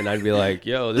boat, and I'd be like,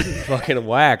 yo, this is fucking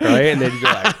whack, right? And they'd be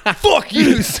like, fuck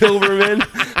you, Silverman.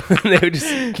 And they would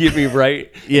just keep me right.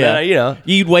 yeah, And then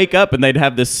you'd wake up and they'd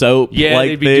have this soap. Yeah, like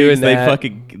they'd be things. doing They that.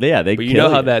 fucking they. but you know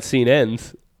how that scene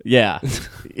ends. Yeah.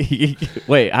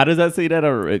 Wait, how does that scene end?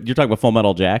 You're talking about Full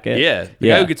Metal Jacket? Yeah. The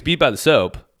yeah. guy who gets beat by the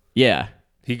soap, Yeah.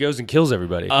 he goes and kills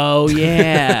everybody. Oh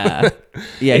yeah.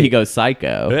 Yeah, he goes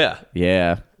psycho. Yeah.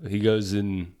 Yeah. He goes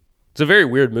in. It's a very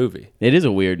weird movie. It is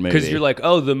a weird movie. Because you're like,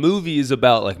 oh, the movie is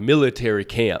about like military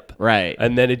camp. right.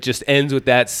 And then it just ends with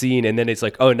that scene. And then it's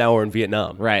like, oh, now we're in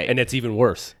Vietnam. Right. And it's even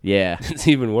worse. yeah. It's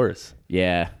even worse.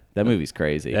 Yeah. That movie's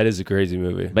crazy. That is a crazy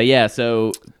movie. But yeah,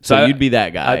 so I- you'd be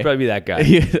that guy. I'd probably be that guy.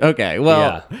 Okay.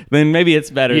 Well, then maybe it's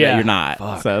better that Yeah. you're not.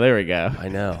 Fuck. So there we go. I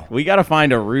know. We got to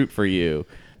find a route for you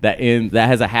that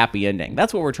has a happy ending.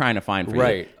 That's what we're trying to find for you.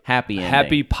 Right. Happy ending.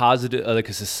 Happy, positive, like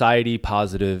a society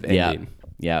positive ending.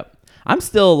 Yeah. I'm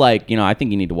still like, I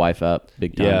think you need to wife up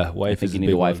big time. Yeah, I wife think is you a need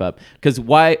to big wife one. up because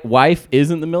wife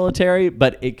isn't the military,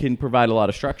 but it can provide a lot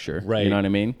of structure. Right. You know what I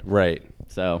mean? Right.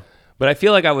 So. But I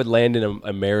feel like I would land in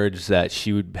a marriage that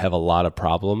she would have a lot of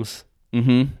problems.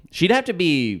 Mm-hmm. She'd have to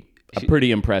be a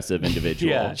pretty impressive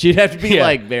individual. Yeah. She'd have to be Yeah.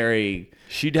 like very.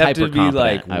 She'd have to be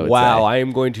like, I would wow, say. I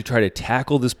am going to try to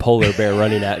tackle this polar bear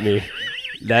running at me.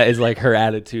 That is like her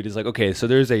attitude is like, okay, so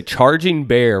there's a charging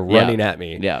bear running at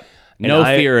me. Yeah. No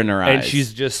fear in her eyes. And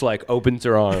she's just like opens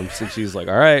her arms and she's like,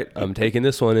 all right, I'm taking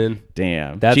this one in.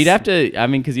 Damn. She'd have to, I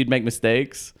mean, because you'd make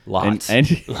mistakes. Lots.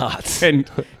 Lots. And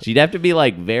she'd have to be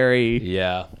like very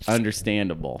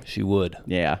understandable. She would.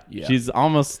 Yeah. She's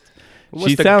almost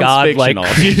she sounds fictional.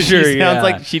 She sounds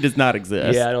like she does not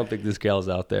exist. Yeah, I don't think this gal's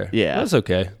out there. Yeah. That's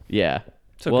okay. Yeah.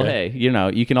 Okay. Well, hey,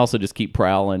 you can also just keep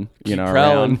prowling,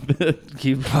 around.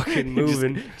 Keep fucking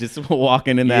moving. Just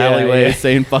walking in the alleyway,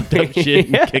 saying fucked up shit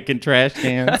and kicking trash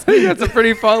cans. I think that's a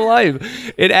pretty fun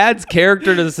life. It adds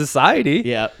character to the society.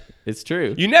 Yeah, it's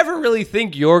true. You never really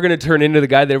think you're going to turn into the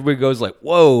guy that everybody goes like,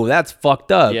 whoa, that's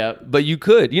fucked up. Yeah. But you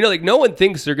could. Like no one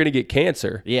thinks they're going to get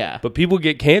cancer. Yeah. But people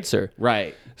get cancer.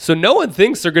 Right. So no one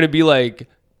thinks they're going to be like,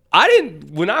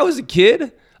 when I was a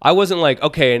kid, I wasn't like,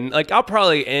 okay, and like I'll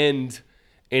probably end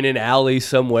in an alley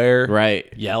somewhere, right,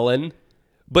 yelling,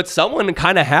 but someone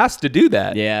kind of has to do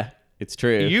that. Yeah, it's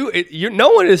true. You're no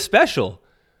one is special,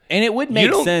 and it would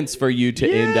make sense for you to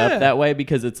end up that way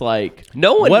because it's like,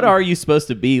 no one. What are you supposed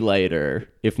to be later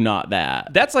if not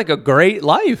that? That's like a great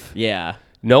life. Yeah,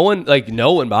 no one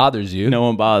bothers you. No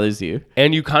one bothers you,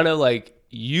 and you kind of like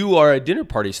you are a dinner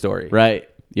party story, right?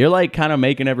 You're like kind of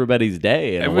making everybody's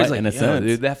day in a sense.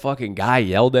 Dude, that fucking guy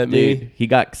yelled at me. He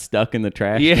got stuck in the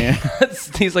trash can.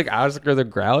 He's like Oscar the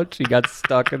Grouch. He got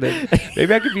stuck in it.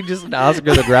 Maybe I could be just an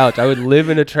Oscar the Grouch. I would live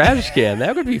in a trash can.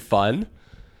 That would be fun.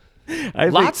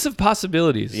 Lots of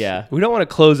possibilities. Yeah. We don't want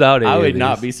to close out any I of would these.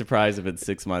 not be surprised if in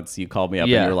 6 months you called me up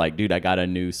and you're like, dude, I got a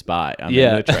new spot. I'm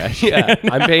in the trash can.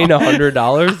 I'm paying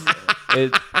 $100.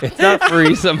 It's not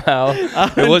free somehow.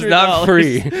 It was not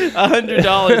free.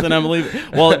 $100 and I'm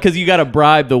leaving. Well, because you got to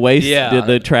bribe the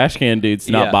the trash can dudes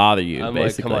to not bother you. I'm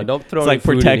basically, like, come on, don't throw. It's like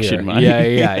protection money.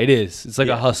 Yeah, it is. It's like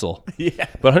a hustle. Yeah,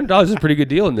 but $100 is a pretty good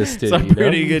deal in this city. It's a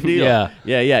pretty good deal.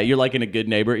 Yeah. You're like in a good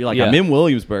neighbor. You're like, I'm in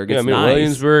Williamsburg. It's I'm in nice.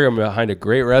 Williamsburg. I'm behind a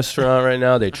great restaurant right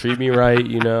now. They treat me right.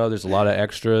 There's a lot of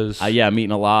extras. I'm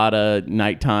eating a lot of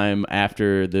nighttime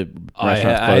after the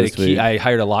restaurant's closed. I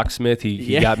hired a locksmith.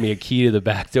 He got me a key to the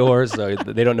back door. So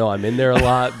they don't know I'm in there a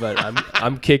lot, but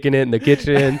I'm kicking it in the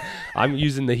kitchen. I'm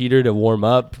using the heater to warm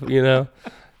up.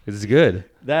 It's good.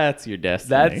 That's your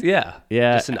destiny. That's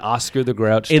just an Oscar the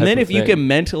Grouch. And then if you can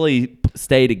mentally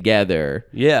stay together,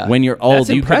 yeah, when you're old,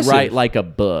 you impressive. could write like a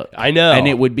book. I know, and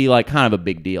it would be like kind of a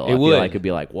big deal. It would. It'd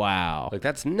be like, wow, like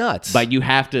that's nuts. But you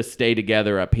have to stay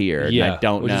together up here. Yeah, and I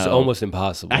don't which know. is almost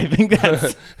impossible. I think that's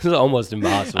this is almost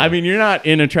impossible. I mean, you're not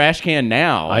in a trash can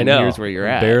now. I know. Here's where you're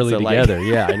at. Barely so together.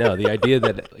 Yeah, I know. The idea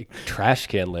that trash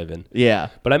can living. Yeah,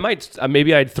 but I might.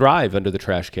 Maybe I'd thrive under the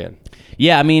trash can.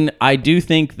 Yeah, I mean, I do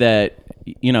think that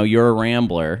you're a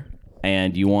rambler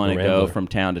and you want to go from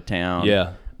town to town.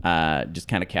 Yeah. Just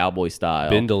kind of cowboy style.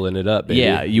 Bindling it up, baby.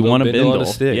 Yeah, you want to bindle on a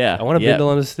stick. Yeah. I want to bindle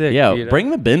on a stick. Yeah, bring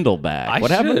the bindle back.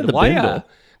 What happened to the bindle? Yeah.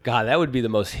 God, that would be the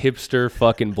most hipster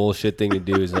fucking bullshit thing to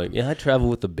do is like, I travel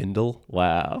with the bindle.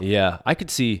 Wow. Yeah. I could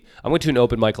see. I went to an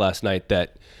open mic last night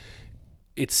that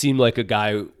it seemed like a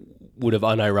guy would have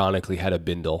unironically had a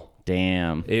bindle.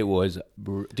 Damn. It was,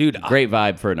 dude. Great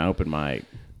vibe for an open mic.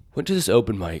 Went to this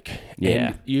open mic.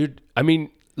 Yeah. And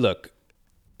look,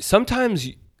 sometimes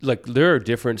there are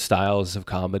different styles of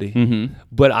comedy,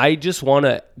 but I just want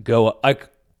to go. I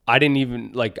didn't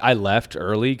even I left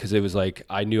early because it was like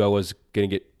I knew I was gonna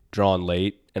get drawn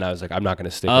late, and I was like, I'm not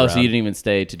gonna stick around. Oh, so you didn't even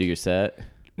stay to do your set?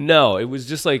 No, it was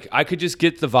just like I could just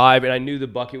get the vibe, and I knew the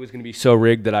bucket was gonna be so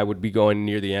rigged that I would be going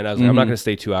near the end. I was like, I'm not gonna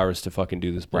stay 2 hours to fucking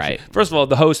do this bullshit. Right. First of all,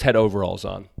 the host had overalls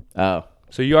on. Oh.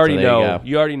 So you already know.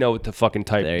 You already know what the fucking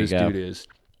type this dude is.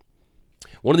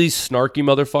 One of these snarky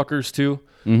motherfuckers too,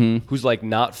 who's like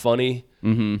not funny,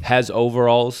 has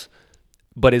overalls,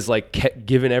 but is like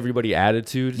giving everybody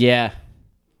attitude. Yeah.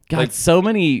 God, so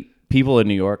many people in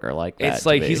New York are like that. It's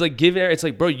like he's like giving. It's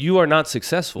like, bro, you are not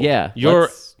successful. Yeah, you're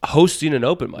hosting an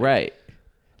open mic, right?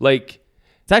 Like.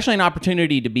 It's actually an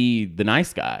opportunity to be the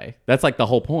nice guy. That's like the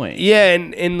whole point. Yeah,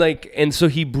 and so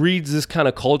he breeds this kind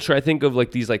of culture. I think of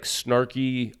like these like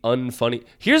snarky, unfunny.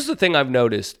 Here's the thing I've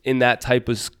noticed in that type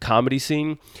of comedy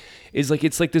scene is like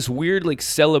it's like this weird like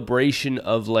celebration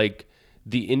of like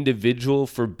the individual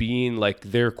for being like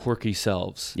their quirky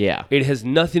selves. Yeah. It has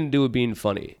nothing to do with being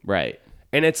funny. Right.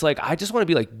 And it's like I just want to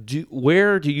be like,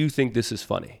 where do you think this is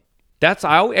funny?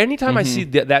 Anytime I see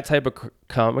that type of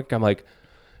comic, I'm like,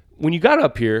 when you got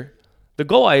up here, the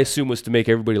goal I assume was to make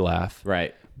everybody laugh.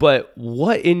 Right. But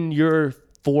what in your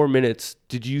 4 minutes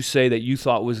did you say that you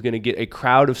thought was going to get a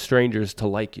crowd of strangers to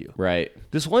like you? Right.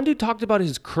 This one dude talked about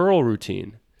his curl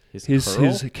routine. His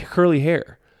curly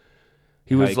hair.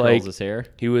 He was like, curls his hair?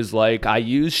 He was like, I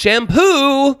use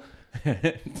shampoo.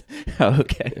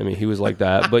 Okay. I mean, he was like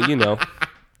that, but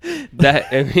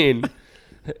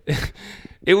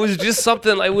It was just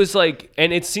something. It was like,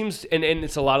 and it seems, and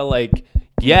it's a lot of like,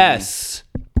 yes,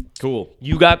 cool.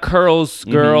 You got curls,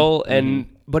 girl,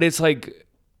 but it's like,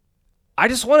 I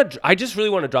just really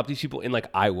want to drop these people in like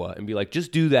Iowa and be like,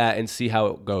 just do that and see how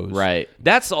it goes. Right.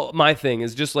 That's all my thing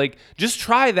is just like, just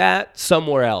try that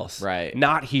somewhere else. Right.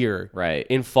 Not here. Right.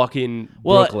 In fucking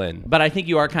Brooklyn. But I think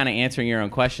you are kind of answering your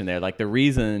own question there. Like the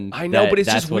reason I know, but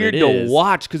it's just weird to is,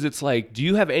 watch because it's like, do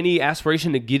you have any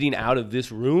aspiration to getting out of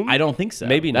this room? I don't think so.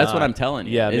 Maybe That's not. what I'm telling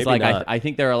you. Yeah, it's maybe like not. I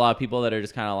think there are a lot of people that are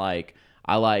just kind of like,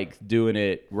 I like doing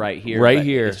it right here. Right but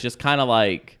here. It's just kind of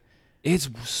like. It's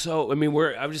so. I mean,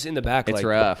 I'm just in the back. It's like,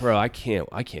 rough, bro. I can't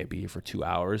be here for 2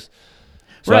 hours.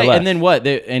 So right, and then what?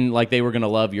 They were gonna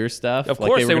love your stuff. Of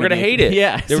course, they were gonna hate it.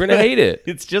 Yeah, they were gonna hate it.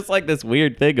 It's just like this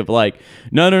weird thing of like,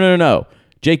 no,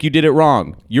 Jake, you did it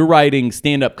wrong. You're writing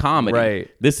stand-up comedy.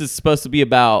 Right. This is supposed to be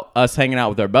about us hanging out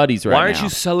with our buddies right now. Why aren't you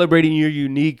celebrating your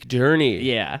unique journey?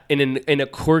 Yeah, in a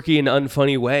quirky and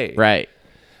unfunny way. Right.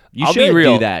 I'll be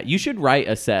real. Do that. You should write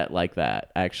a set like that.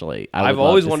 Actually, I've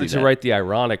always wanted to write the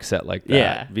ironic set like that.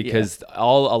 Yeah, because a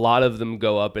lot of them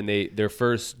go up and their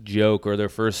first joke or their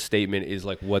first statement is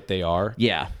like what they are.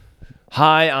 Yeah.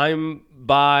 Hi, I'm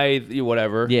bi.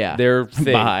 Whatever. Yeah. Their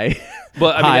thing. Bi.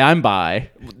 But I mean, hi, I'm bi.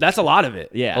 That's a lot of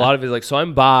it. Yeah. A lot of it is like, so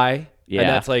I'm bi. Yeah. And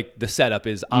that's like the setup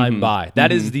is I'm bi.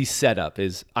 That is the setup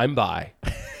is I'm bi.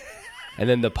 And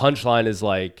then the punchline is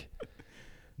like,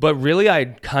 but really,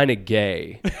 I'm kind of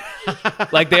gay.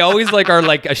 Like they always like are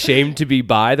like ashamed to be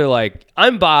bi. They're like,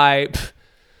 I'm bi,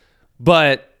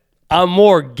 but I'm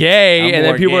more gay. And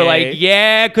then people are like,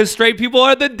 yeah, because straight people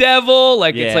are the devil.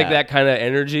 Like it's like that kind of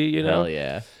energy, you know? Hell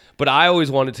yeah. But I always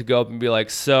wanted to go up and be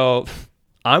like, so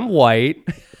I'm white,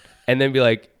 and then be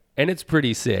like, and it's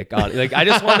pretty sick. Like I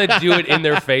just want to do it in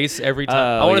their face every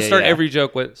time. I want to start every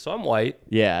joke with, so I'm white.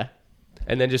 Yeah.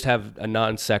 And then just have a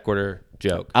non sequitur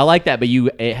joke. I like that, but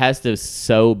it has to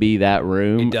so be that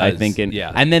room. It does, I think, and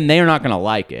then they're not gonna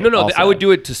like it. No, also. I would do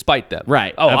it to spite them.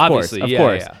 Right. Oh, of obviously, course, of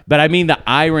course. Yeah. But I mean the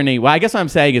irony. Well, I guess what I'm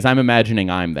saying is I'm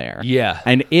imagining I'm there. Yeah.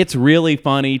 And it's really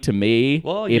funny to me.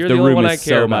 Well, if you're the the only room one is I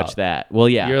care so about. much that. Well,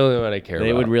 yeah. You're the only one I care about.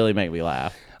 It would really make me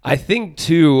laugh. I think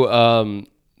too.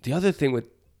 The other thing with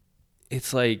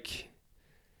it's like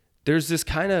there's this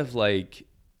kind of like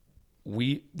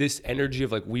this energy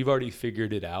of like we've already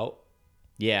figured it out.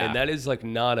 Yeah. And that is like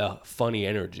not a funny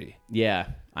energy. Yeah.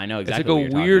 I know exactly. It's like what a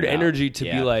you're weird talking about. energy to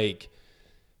be like,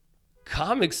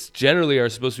 comics generally are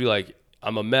supposed to be like,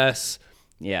 I'm a mess.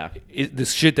 Yeah.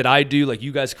 This shit that I do, like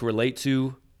you guys can relate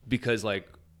to because like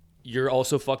you're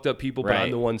also fucked up people, but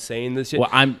I'm the one saying this shit. Well,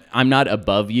 I'm not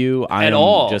above you. At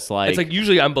all. Just like it's like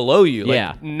usually I'm below you. Like,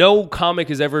 yeah. No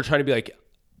comic is ever trying to be like,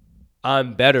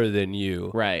 I'm better than you.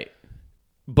 Right.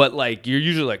 But like you're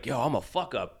usually like, yo, I'm a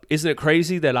fuck up. Isn't it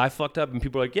crazy that I fucked up? And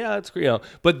people are like, yeah, it's great. You know.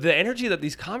 But the energy that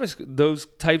these comics, those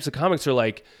types of comics are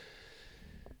like,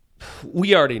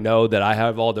 we already know that I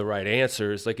have all the right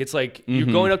answers. Like it's like you're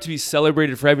going up to be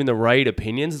celebrated for having the right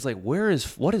opinions. It's like,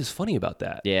 what is funny about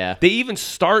that? Yeah. They even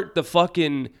start the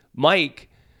fucking mic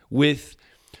with,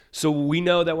 so we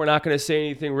know that we're not going to say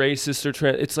anything racist or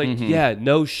trans. It's like, yeah,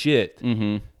 no shit.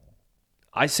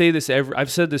 I say this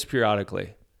I've said this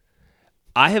periodically.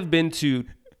 I have been to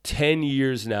 10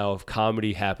 years now of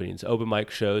comedy happenings, open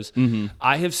mic shows.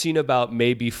 I have seen about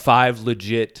maybe 5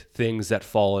 legit things that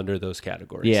fall under those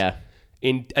categories. Yeah.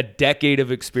 In a decade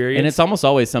of experience. And it's almost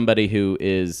always somebody who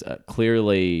is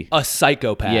clearly a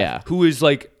psychopath. Yeah. Who is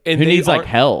like, and who needs like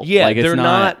help. Yeah. Like, they're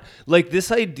not like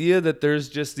this idea that there's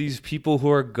just these people who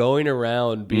are going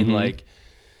around being like,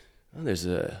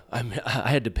 oh, I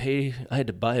had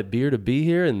to buy a beer to be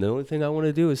here, and the only thing I want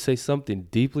to do is say something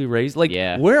deeply racist. Like,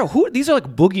 these are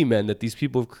like boogeymen that these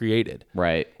people have created.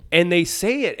 Right. And they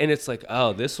say it, and it's like,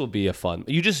 oh, this will be a fun.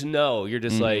 You just know, you're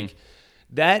just like,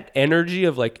 that energy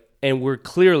of like, and we're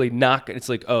clearly not, it's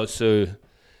like, oh, so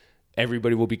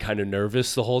everybody will be kind of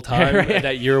nervous the whole time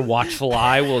that your watchful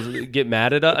eye will get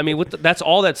mad at us. I mean, that's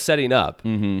all that's setting up.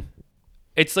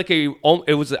 It's like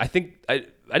I think, I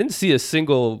didn't see a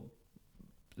single.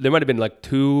 There might have been like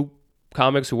 2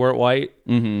 comics who weren't white.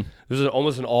 This was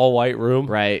almost an all-white room.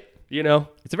 Right. You know?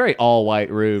 It's a very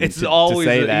all-white room. It's always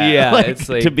to say that. Yeah. Like, it's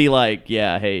like, to be like,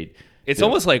 yeah, hey. It's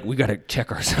almost like we got to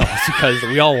check ourselves because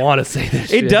we all want to say this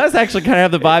shit. It does actually kind of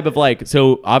have the vibe of like,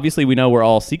 so obviously we know we're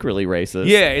all secretly racist.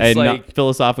 Yeah, it's and like not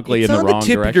philosophically it's in the on wrong the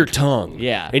tip direction. of your tongue.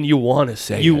 Yeah. And you want to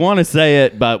say it. You want to say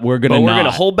it, but we're going to We're going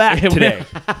to hold back today.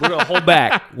 We're going to hold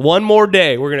back. One more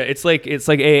day. It's like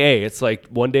AA. It's like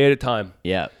one day at a time.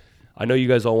 Yeah. I know you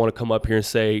guys all want to come up here and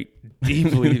say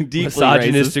deeply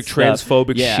misogynistic,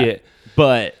 transphobic shit.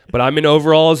 But I'm in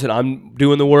overalls and I'm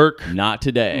doing the work. Not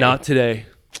today. Not today.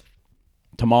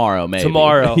 tomorrow, maybe.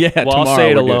 Tomorrow. Yeah, well, tomorrow I'll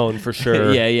say it we're doing- alone for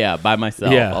sure. Yeah, by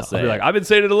myself. Yeah, I'll say be it. like, I've been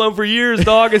saying it alone for years,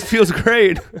 dog. It feels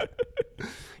great.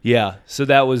 Yeah, so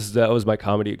that was my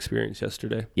comedy experience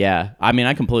yesterday. Yeah, I mean,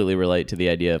 I completely relate to the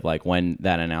idea of like when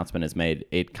that announcement is made,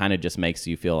 it kind of just makes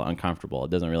you feel uncomfortable.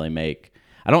 It doesn't really make.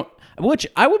 Which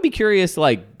I would be curious.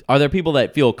 Like, are there people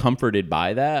that feel comforted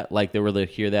by that? Like they really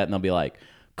hear that and they'll be like,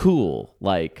 "Cool."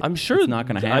 Like, I'm sure it's not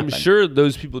going to happen. I'm sure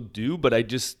those people do, but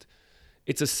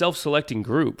it's a self-selecting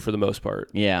group for the most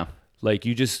part. Yeah. Like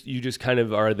you just kind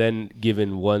of are then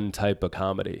given one type of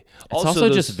comedy. It's also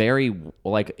just very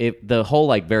like the whole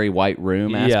like very white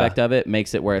room aspect of it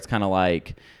makes it where it's kind of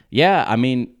like, yeah, I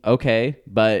mean, okay,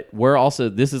 but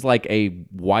this is like a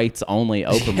whites only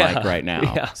open mic right now.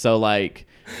 Yeah. So like,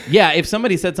 yeah, if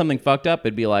somebody said something fucked up,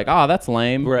 it'd be like, oh, that's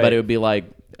lame. Right. But it would be like,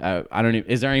 I don't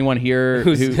even, is there anyone here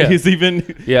who's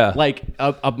even like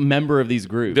a member of these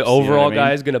groups? The overall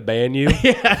guy is going to ban you.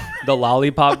 Yeah. The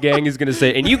lollipop gang is going to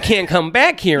say, and you can't come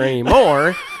back here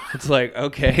anymore. It's like,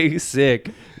 okay,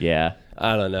 sick. Yeah.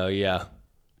 I don't know. Yeah.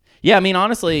 Yeah. I mean,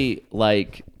 honestly,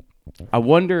 like, I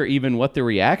wonder even what the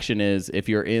reaction is if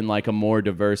you're in like a more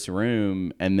diverse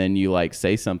room and then you like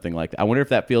say something like that. I wonder if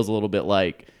that feels a little bit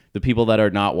like the people that are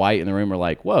not white in the room are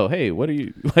like, whoa, hey, what are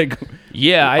you like?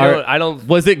 Yeah, I don't.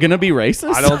 Was it gonna be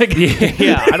racist? I don't.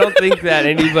 Yeah, I don't think that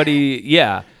anybody.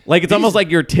 Yeah, like it's almost like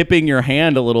you're tipping your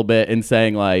hand a little bit and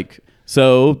saying like,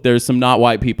 so there's some not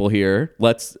white people here.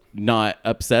 Let's not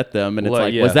upset them. And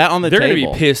it's was that on the table? They're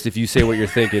gonna be pissed if you say what you're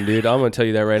thinking, dude. I'm gonna tell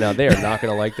you that right now. They are not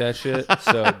gonna like that shit.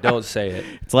 So don't say it.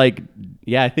 It's like,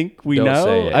 yeah, I think we don't know.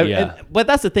 Say it. But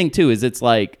that's the thing too. Is it's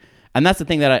like. And that's the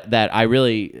thing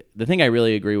the thing I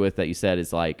really agree with that you said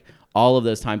is like all of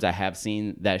those times I have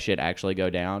seen that shit actually go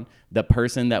down, the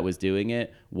person that was doing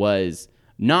it was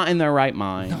not in their right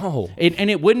mind. No. And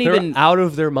it wouldn't even out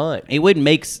of their mind. It wouldn't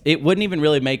even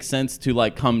really make sense to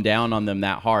like come down on them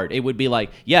that hard. It would be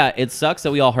like, yeah, it sucks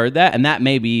that we all heard that, and that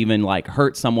maybe even like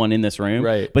hurt someone in this room.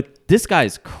 Right. But this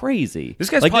guy's crazy. This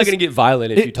guy's probably gonna get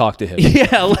violent if you talk to him.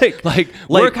 Yeah, like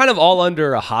we're kind of all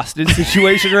under a hostage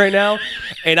situation right now,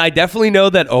 and I definitely know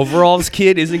that Overall's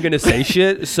kid isn't gonna say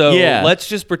shit. So let's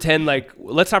just pretend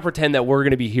let's not pretend that we're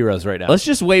gonna be heroes right now. Let's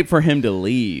just wait for him to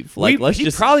leave. Like he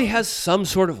probably has some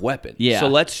sort of weapon. Yeah. So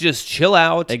let's just chill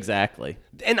out. Exactly.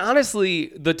 And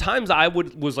honestly, the times I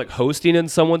was like hosting and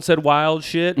someone said wild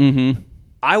shit,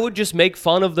 I would just make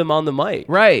fun of them on the mic.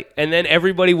 Right. And then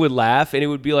everybody would laugh and it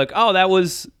would be like, oh, that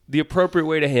was the appropriate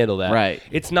way to handle that. Right.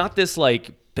 It's not this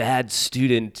like bad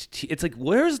student. It's like,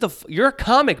 you're a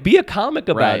comic. Be a comic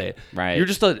about it. Right. You're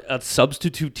just a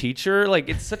substitute teacher. Like,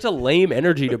 it's such a lame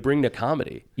energy to bring to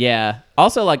comedy. Yeah.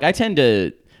 Also, like,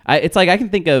 it's like I can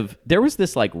think of, there was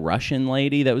this like Russian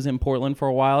lady that was in Portland for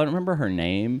a while. I don't remember her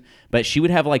name, but she would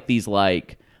have like these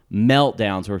like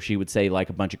meltdowns where she would say like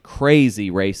a bunch of crazy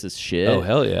racist shit. Oh,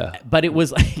 hell yeah. But it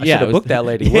was like, I should have booked that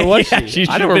lady. Where was she?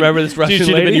 I don't remember this Russian lady. She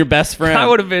should have been your best friend. I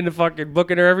would have been fucking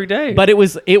booking her every day. But it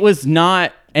was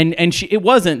not, and it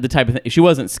wasn't the type of thing, she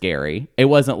wasn't scary. It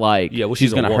wasn't like,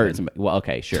 she's going to hurt somebody. Well,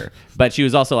 okay, sure. But she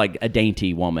was also like a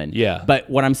dainty woman. Yeah. But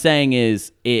what I'm saying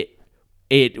is it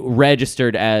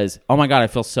registered as, oh my God, I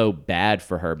feel so bad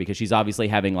for her because she's obviously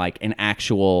having like an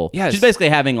actual, she's basically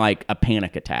having like a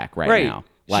panic attack right now.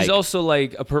 She's also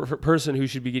like a person who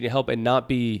should be getting help and not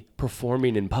be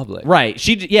performing in public. Right.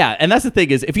 And that's the thing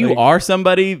is, if you are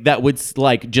somebody that would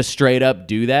like just straight up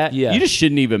do that, you just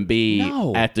shouldn't even be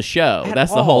at the show.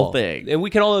 That's the whole thing. And we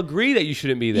can all agree that you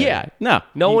shouldn't be there. Yeah.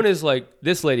 No one is like,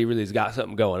 this lady really has got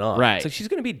something going on. Right. It's like, she's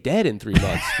going to be dead in 3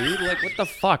 months, dude. Like, what the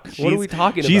fuck? What are we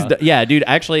talking about? Yeah, dude.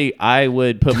 Actually, I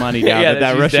would put money down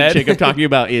that Russian chick I'm talking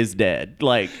about is dead.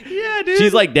 Like, yeah, dude.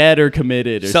 She's like dead or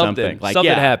committed or something. Like,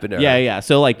 something happened to her. Yeah.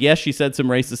 So like, yes, she said some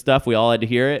racist stuff. We all had to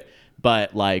hear it,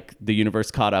 but like the universe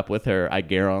caught up with her. I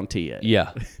guarantee it.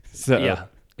 Yeah. So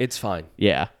it's fine.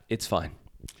 Yeah, it's fine.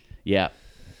 Yeah.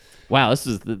 Wow, this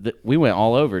is we went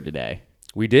all over today.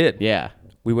 We did. Yeah.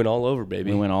 We went all over,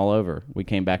 baby. We went all over. We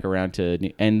came back around to,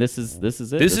 and this is it. This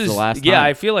is the last time. Yeah,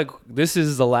 I feel like this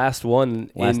is the last one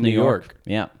in New York.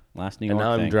 Yeah, last New York. And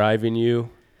now I'm driving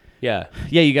you. Yeah.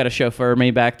 Yeah, you got to chauffeur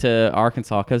me back to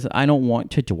Arkansas because I don't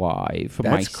want to drive for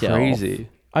myself. That's crazy.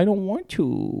 I don't want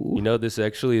to. You know, this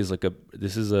actually is like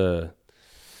this is going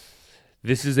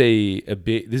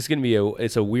to be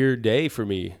it's a weird day for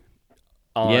me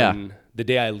on the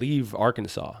day I leave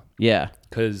Arkansas. Yeah.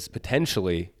 Because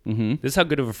potentially, this is how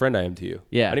good of a friend I am to you.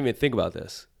 Yeah. I didn't even think about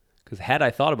this. Because had I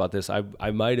thought about this,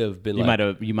 I might have been you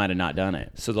might have not done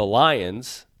it. So the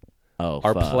Lions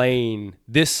are playing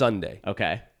this Sunday.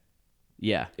 Okay.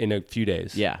 Yeah. In a few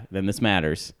days. Yeah. Then this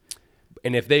matters.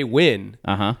 And if they win,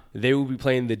 they will be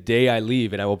playing the day I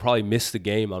leave, and I will probably miss the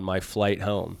game on my flight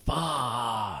home.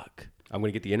 Fuck. I'm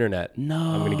going to get the internet. No.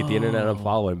 I'm going to get the internet I'm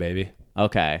following, baby.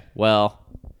 Okay. Well,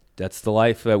 that's the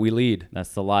life that we lead.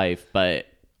 That's the life. But,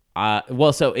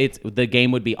 so it's the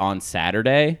game would be on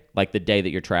Saturday, like the day that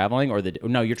you're traveling, or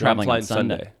you're traveling on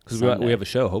Sunday. Because we have a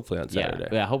show hopefully on Saturday.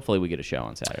 Yeah, hopefully we get a show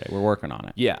on Saturday. We're working on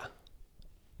it. Yeah.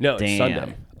 No, it's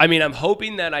Sunday. I mean, I'm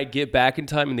hoping that I get back in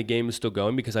time and the game is still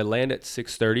going because I land at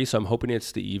 6:30, so I'm hoping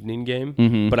it's the evening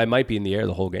game. But I might be in the air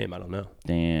the whole game. I don't know.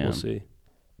 Damn. We'll see.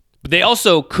 But they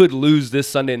also could lose this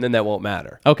Sunday, and then that won't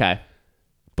matter. Okay.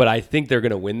 But I think they're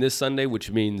going to win this Sunday,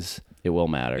 which means it will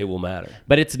matter. It will matter.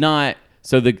 But it's not.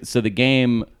 So the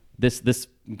game, this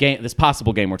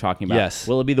possible game we're talking about. Yes.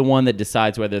 Will it be the one that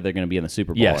decides whether they're going to be in the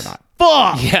Super Bowl or not?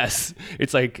 Fuck. Yes.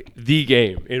 It's like the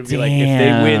game. It'll be like if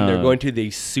they win, they're going to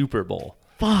the Super Bowl.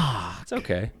 Fuck. It's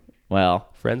okay. Well,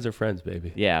 friends are friends,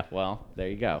 baby. Yeah. Well, there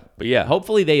you go. But yeah,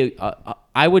 hopefully they.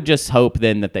 I would just hope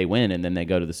then that they win and then they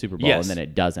go to the Super Bowl and then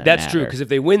it doesn't. That's matter. true because if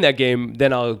they win that game,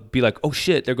 then I'll be like, oh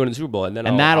shit, they're going to the Super Bowl, and then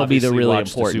that'll be the really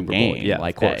important game. Yeah,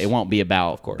 like that. It won't be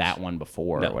about that one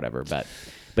before or whatever.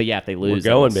 But yeah, if they lose,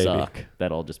 it'll suck.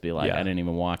 That'll just be like I didn't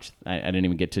even watch. I didn't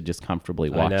even get to just comfortably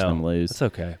watch them lose. That's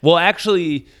okay. Well,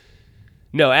 actually,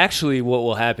 what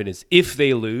will happen is if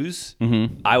they lose,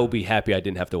 I will be happy I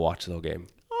didn't have to watch the whole game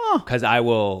because I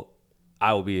will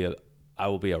be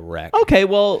a wreck. Okay,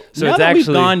 well, so now that we've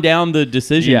gone down the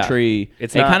decision tree,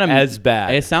 it's not kind of as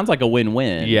bad. It sounds like a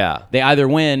win-win. Yeah, they either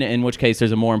win, in which case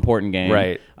there's a more important game,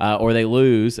 right? Or they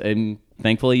lose, and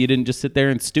thankfully you didn't just sit there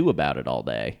and stew about it all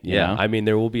day. You know? I mean,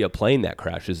 there will be a plane that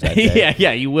crashes that day.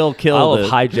 yeah, you will kill. I'll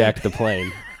have hijacked the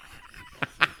plane.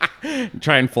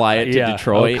 Try and fly it to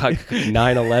Detroit.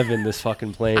 9/11, this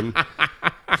fucking plane.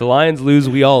 If the Lions lose,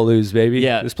 we all lose, baby.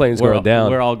 Yeah, this plane's going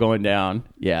down. We're all going down.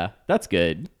 Yeah, that's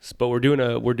good. But we're doing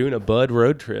a Bud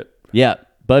road trip. Yeah,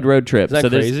 Bud road trip. Isn't that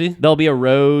crazy? There'll be a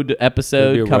road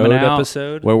episode coming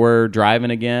out where we're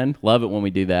driving again. Love it when we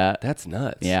do that. That's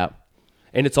nuts. Yeah,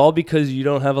 and it's all because you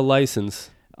don't have a license.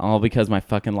 All because my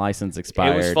fucking license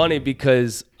expired. It was funny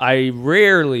because I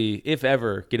rarely, if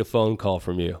ever, get a phone call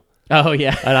from you. Oh,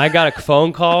 yeah. And I got a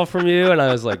phone call from you, and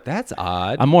I was like, that's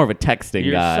odd. I'm more of a texting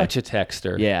You're guy. such a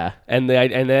texter. Yeah. And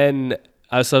then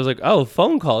I was like, oh,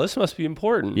 phone call. This must be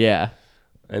important. Yeah.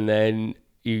 And then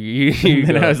and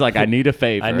then I was like, I need a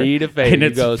favor. And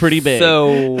it's pretty big.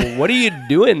 So what are you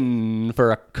doing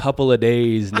for a couple of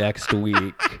days next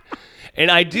week?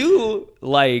 And I do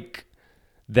like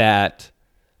that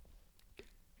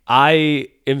I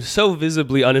am so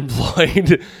visibly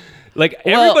unemployed. Like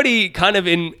everybody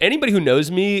anybody who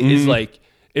knows me is like,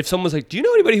 if someone's like, do you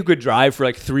know anybody who could drive for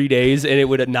like 3 days and it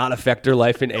would not affect their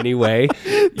life in any way?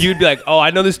 You'd be like, oh,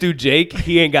 I know this dude, Jake.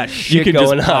 He ain't got shit going on. You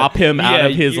can just pop him out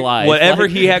of his life. Whatever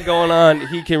he had going on,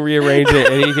 he can rearrange it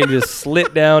and he can just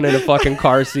slip down in a fucking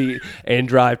car seat and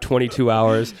drive 22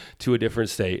 hours to a different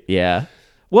state. Yeah.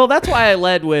 Well, that's why I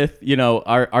led with,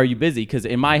 are you busy? Because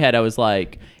in my head, I was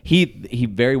like, he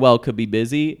very well could be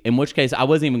busy, in which case I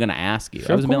wasn't even going to ask you.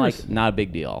 Sure, I was being like, not a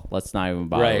big deal. Let's not even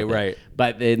bother with right. it.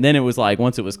 But then it was like,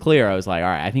 once it was clear, I was like, all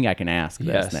right, I think I can ask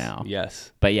this now.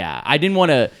 Yes. But yeah, I didn't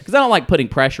want to, because I don't like putting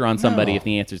pressure on somebody if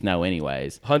the answer's no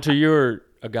anyways. Hunter, you're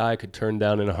a guy I could turn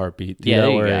down in a heartbeat. There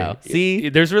you go. See?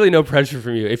 There's really no pressure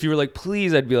from you. If you were like,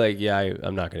 please, I'd be like, yeah,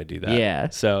 I'm not going to do that. Yeah.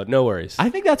 So no worries. I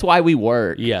think that's why we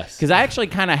work. Yes. Because I actually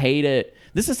kind of hate it.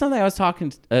 This is something I was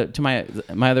talking to my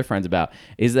other friends about,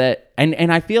 is that,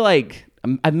 and I feel like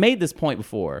I've made this point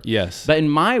before. Yes. But in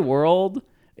my world,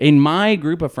 in my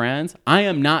group of friends, I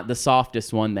am not the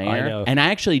softest one there. I know. And I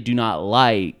actually do not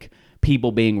like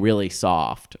people being really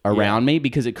soft around me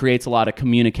because it creates a lot of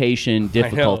communication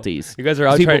difficulties. You guys are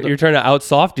you're trying to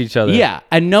outsoft each other. Yeah.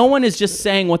 And no one is just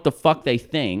saying what the fuck they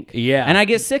think. Yeah. And I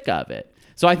get sick of it.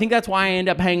 So I think that's why I end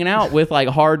up hanging out with like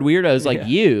hard weirdos like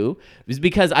you, is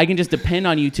because I can just depend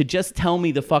on you to just tell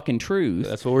me the fucking truth.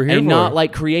 That's what we're here for. And not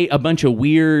like create a bunch of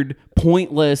weird,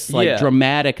 pointless, like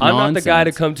dramatic nonsense. I'm not the guy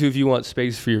to come to if you want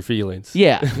space for your feelings.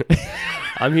 Yeah.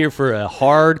 I'm here for a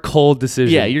hard, cold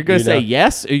decision. Yeah, you're going to say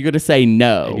yes or you're going to say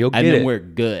no. And you'll get then it. We're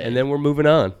good. And then we're moving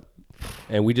on.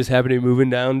 And we just happen to be moving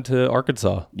down to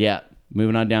Arkansas. Yeah.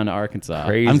 Moving on down to Arkansas.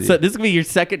 Crazy. This is going to be your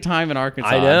second time in Arkansas.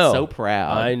 I know. I'm so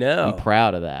proud. I know. I'm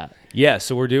proud of that. Yeah,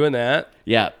 so we're doing that.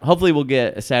 Yeah, hopefully we'll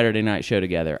get a Saturday night show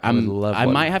together. I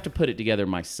one. might have to put it together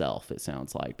myself, it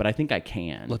sounds like, but I think I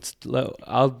can.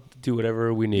 I'll do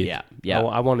whatever we need. Yeah.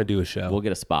 I want to do a show. We'll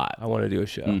get a spot. I want to do a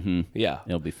show. Mm-hmm. Yeah.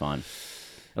 It'll be fun.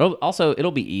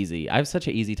 It'll be easy. I have such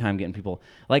an easy time getting people.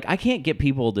 Like, I can't get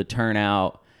people to turn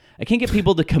out. I can't get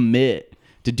people to commit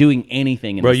to doing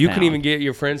anything in Bro, this you town. couldn't even get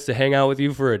your friends to hang out with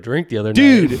you for a drink the other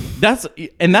Dude, night. that's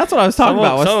what I was talking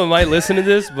about. Someone might listen to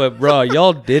this, but bro,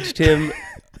 y'all ditched him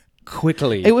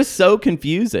quickly. It was so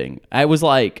confusing. I was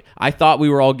like, I thought we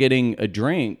were all getting a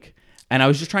drink, and I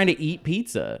was just trying to eat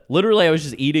pizza. Literally, I was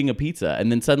just eating a pizza,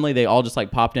 and then suddenly they all just like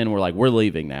popped in and were like, we're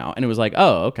leaving now. And it was like,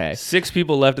 oh, okay. 6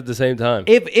 people left at the same time.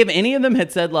 If any of them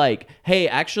had said like, hey,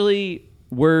 actually,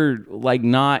 we're like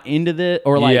not into this,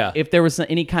 or like if there was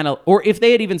any kind of, or if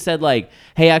they had even said like,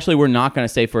 hey, actually, we're not going to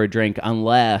stay for a drink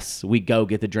unless we go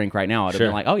get the drink right now. I'd have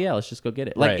been like, oh yeah, let's just go get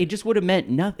it. Like it just would have meant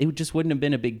nothing. It just wouldn't have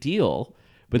been a big deal.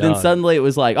 But then suddenly it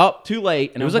was like, oh, too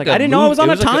late. And it was like I didn't know I was on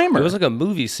a timer. It was like a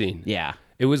movie scene. Yeah.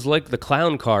 It was like the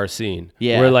clown car scene.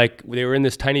 Yeah. Where like they were in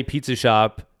this tiny pizza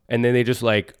shop and then they just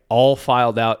like all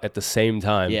filed out at the same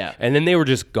time. Yeah. And then they were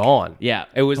just gone. Yeah.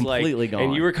 It was completely like, gone.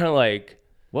 and you were kind of like,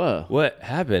 whoa, what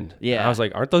happened? Yeah. And I was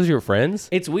like, aren't those your friends?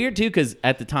 It's weird too, because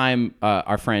at the time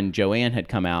our friend Joanne had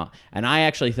come out, and I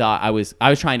actually thought I was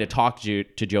trying to talk to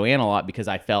Joanne a lot because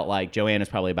I felt like Joanne is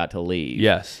probably about to leave.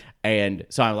 Yes. And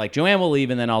so I'm like, Joanne will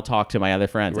leave, and then I'll talk to my other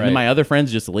friends. Right. And then my other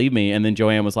friends just leave me, and then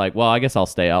Joanne was like, well, I guess I'll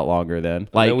stay out longer then.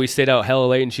 Like, and then we stayed out hella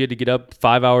late and she had to get up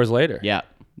 5 hours later. yeah,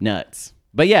 nuts.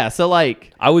 But yeah, so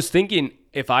like, I was thinking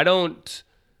if I don't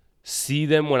see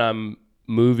them when I'm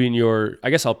moving I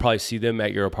guess I'll probably see them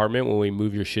at your apartment when we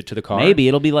move your shit to the car. maybe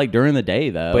it'll be like during the day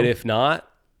though. But if not,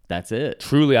 that's it.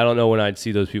 truly, I don't know when I'd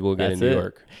see those people again in New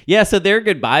York. Yeah, so their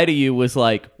goodbye to you was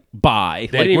like, bye.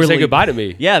 They didn't even say goodbye to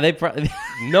me. Yeah, they probably...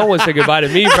 No one said goodbye to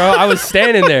me, bro. I was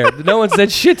standing there. No one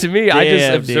said shit to me. I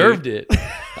just observed it.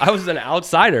 I was an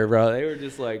outsider, bro. They were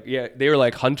just like, they were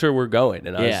like, Hunter, we're going.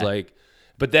 And I was like,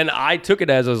 but then I took it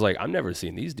as I was like, I'm never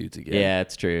seeing these dudes again. Yeah,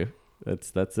 it's true.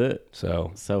 That's it.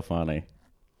 So funny.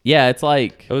 Yeah, it's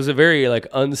like... It was a very like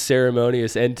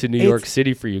unceremonious end to New York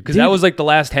City for you. Because that was like the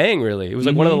last hang, really. It was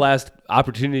like one of the last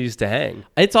opportunities to hang.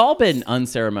 It's all been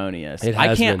unceremonious. It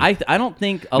has been. I don't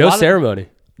think... No ceremony.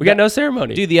 We got no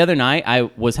ceremony. Dude, the other night, I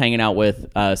was hanging out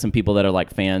with some people that are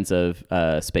like fans of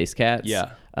Space Cats.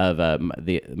 Yeah. Of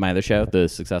my other show, the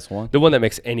successful one. The one that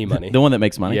makes any money. The one that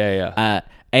makes money. Yeah.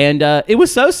 And it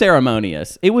was so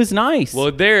ceremonious. It was nice.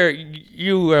 Well,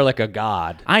 you are like a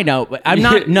god. I know, but I'm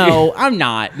not. No, I'm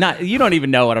not. Not. You don't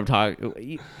even know what I'm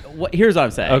talking. Here's what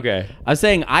I'm saying. Okay. I'm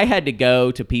saying I had to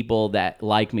go to people that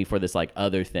like me for this like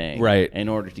other thing, right? In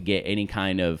order to get any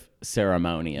kind of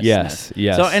ceremoniousness.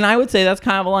 Yes. So, and I would say that's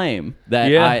kind of lame.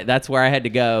 That's where I had to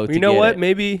go. You know what?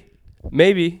 Maybe,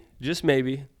 just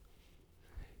maybe.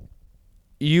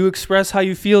 You express how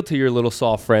you feel to your little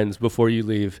soft friends before you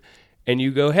leave, and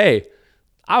you go, "Hey,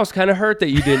 I was kind of hurt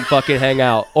that you didn't fucking hang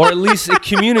out, or at least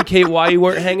communicate why you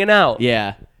weren't hanging out."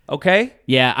 Yeah. Okay.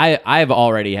 Yeah, I've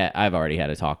already had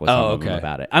a talk with some of them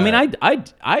about it. I mean, I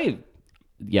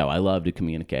love to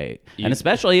communicate, and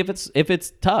especially if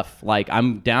it's tough. Like,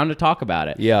 I'm down to talk about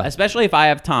it. Yeah. Especially if I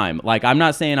have time. Like, I'm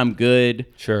not saying I'm good.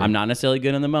 Sure. I'm not necessarily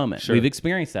good in the moment. Sure. We've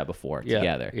experienced that before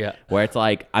together. Yeah. Where it's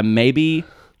like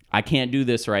I can't do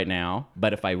this right now,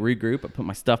 but if I regroup, I put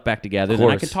my stuff back together,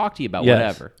 then I can talk to you about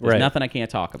whatever. There's nothing I can't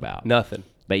talk about. Nothing.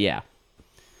 But yeah.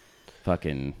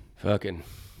 Fucking.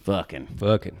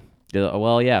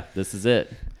 Well, yeah, this is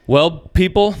it. Well,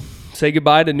 people, say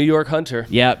goodbye to New York Hunter.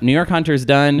 Yeah, New York Hunter's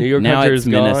done. New York now Hunter's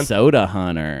it's gone. Minnesota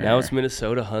Hunter. Now it's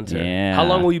Minnesota Hunter. Yeah. How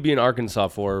long will you be in Arkansas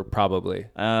for, probably?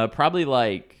 Probably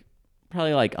like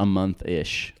a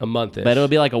month-ish. A month-ish. But it'll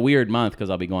be like a weird month because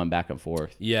I'll be going back and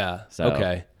forth. Yeah. So,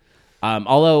 okay.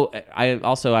 Although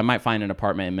I might find an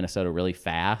apartment in Minnesota really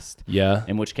fast. Yeah.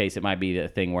 In which case it might be the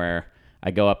thing where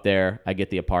I go up there, I get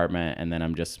the apartment, and then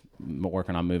I'm just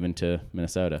working on moving to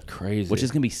Minnesota. Crazy. Which is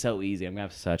going to be so easy. I'm going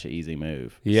to have such an easy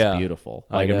move. Yeah. It's beautiful.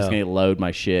 Like, I'm just going to load my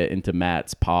shit into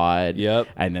Matt's pod. Yep.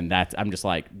 And then I'm just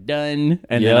like, done.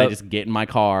 And then I just get in my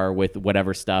car with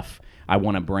whatever stuff I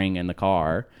want to bring in the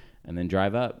car and then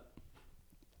drive up.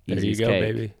 There Easy you as go, cake.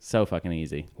 baby. So fucking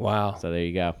easy. Wow. So there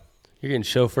you go. You're getting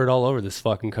chauffeured all over this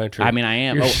fucking country. I mean, I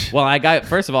am.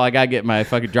 First of all, I got to get my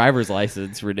fucking driver's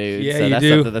license renewed. Yeah, so you that's do.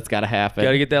 something that's got to happen.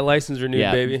 Got to get that license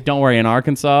renewed, baby. Don't worry. In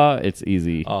Arkansas, it's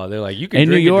easy. Oh, they're like, you can In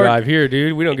drink New York, and drive here,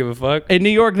 dude. We don't give a fuck. In New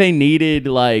York, they needed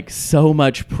like so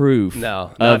much proof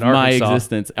not of in my Arkansas.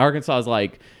 existence. Arkansas is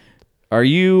like, are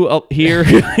you up here?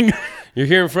 You're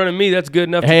here in front of me. That's good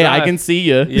enough Hey, to drive. I can see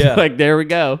you. Yeah. Like, there we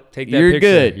go. Take that You're picture.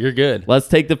 good. You're good. Let's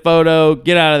take the photo.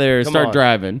 Get out of there. Come Start on.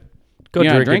 driving. Go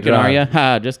You're not drink and drinking, are drive. you?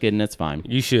 Ha, just kidding. It's fine.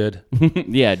 You should.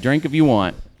 Yeah, drink if you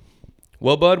want.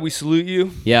 Well, bud, we salute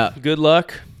you. Yeah. Good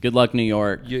luck. Good luck, New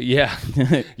York. Yeah.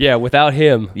 Yeah, without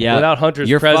him. Yeah. Without Hunter's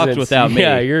You're presence. fucked without me.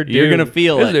 Yeah, you're doomed. You're gonna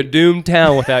feel this it. is a doomed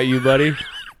town without you, buddy.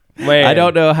 Man. I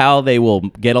don't know how they will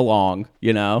get along,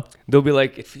 you know? They'll be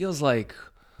like, it feels like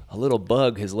a little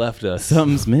bug has left us.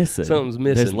 Something's missing.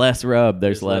 There's less rub.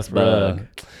 There's less bug.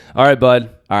 All right,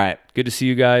 bud. All right. Good to see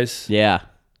you guys. Yeah.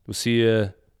 We'll see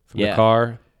you from the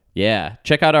car. Yeah.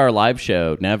 Check out our live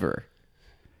show, Never.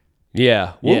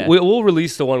 Yeah. We'll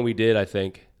release the one we did, I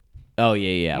think. Oh,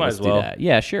 yeah. Might Let's as well. do that.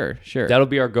 Yeah, sure. That'll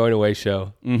be our going away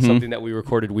show. Something that we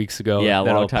recorded weeks ago. Yeah,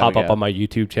 that'll long time pop ago. up on my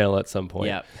YouTube channel at some point.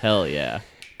 Yeah. Hell yeah.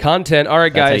 Content. All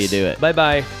right, guys. That's how you do it.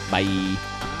 Bye-bye. Bye.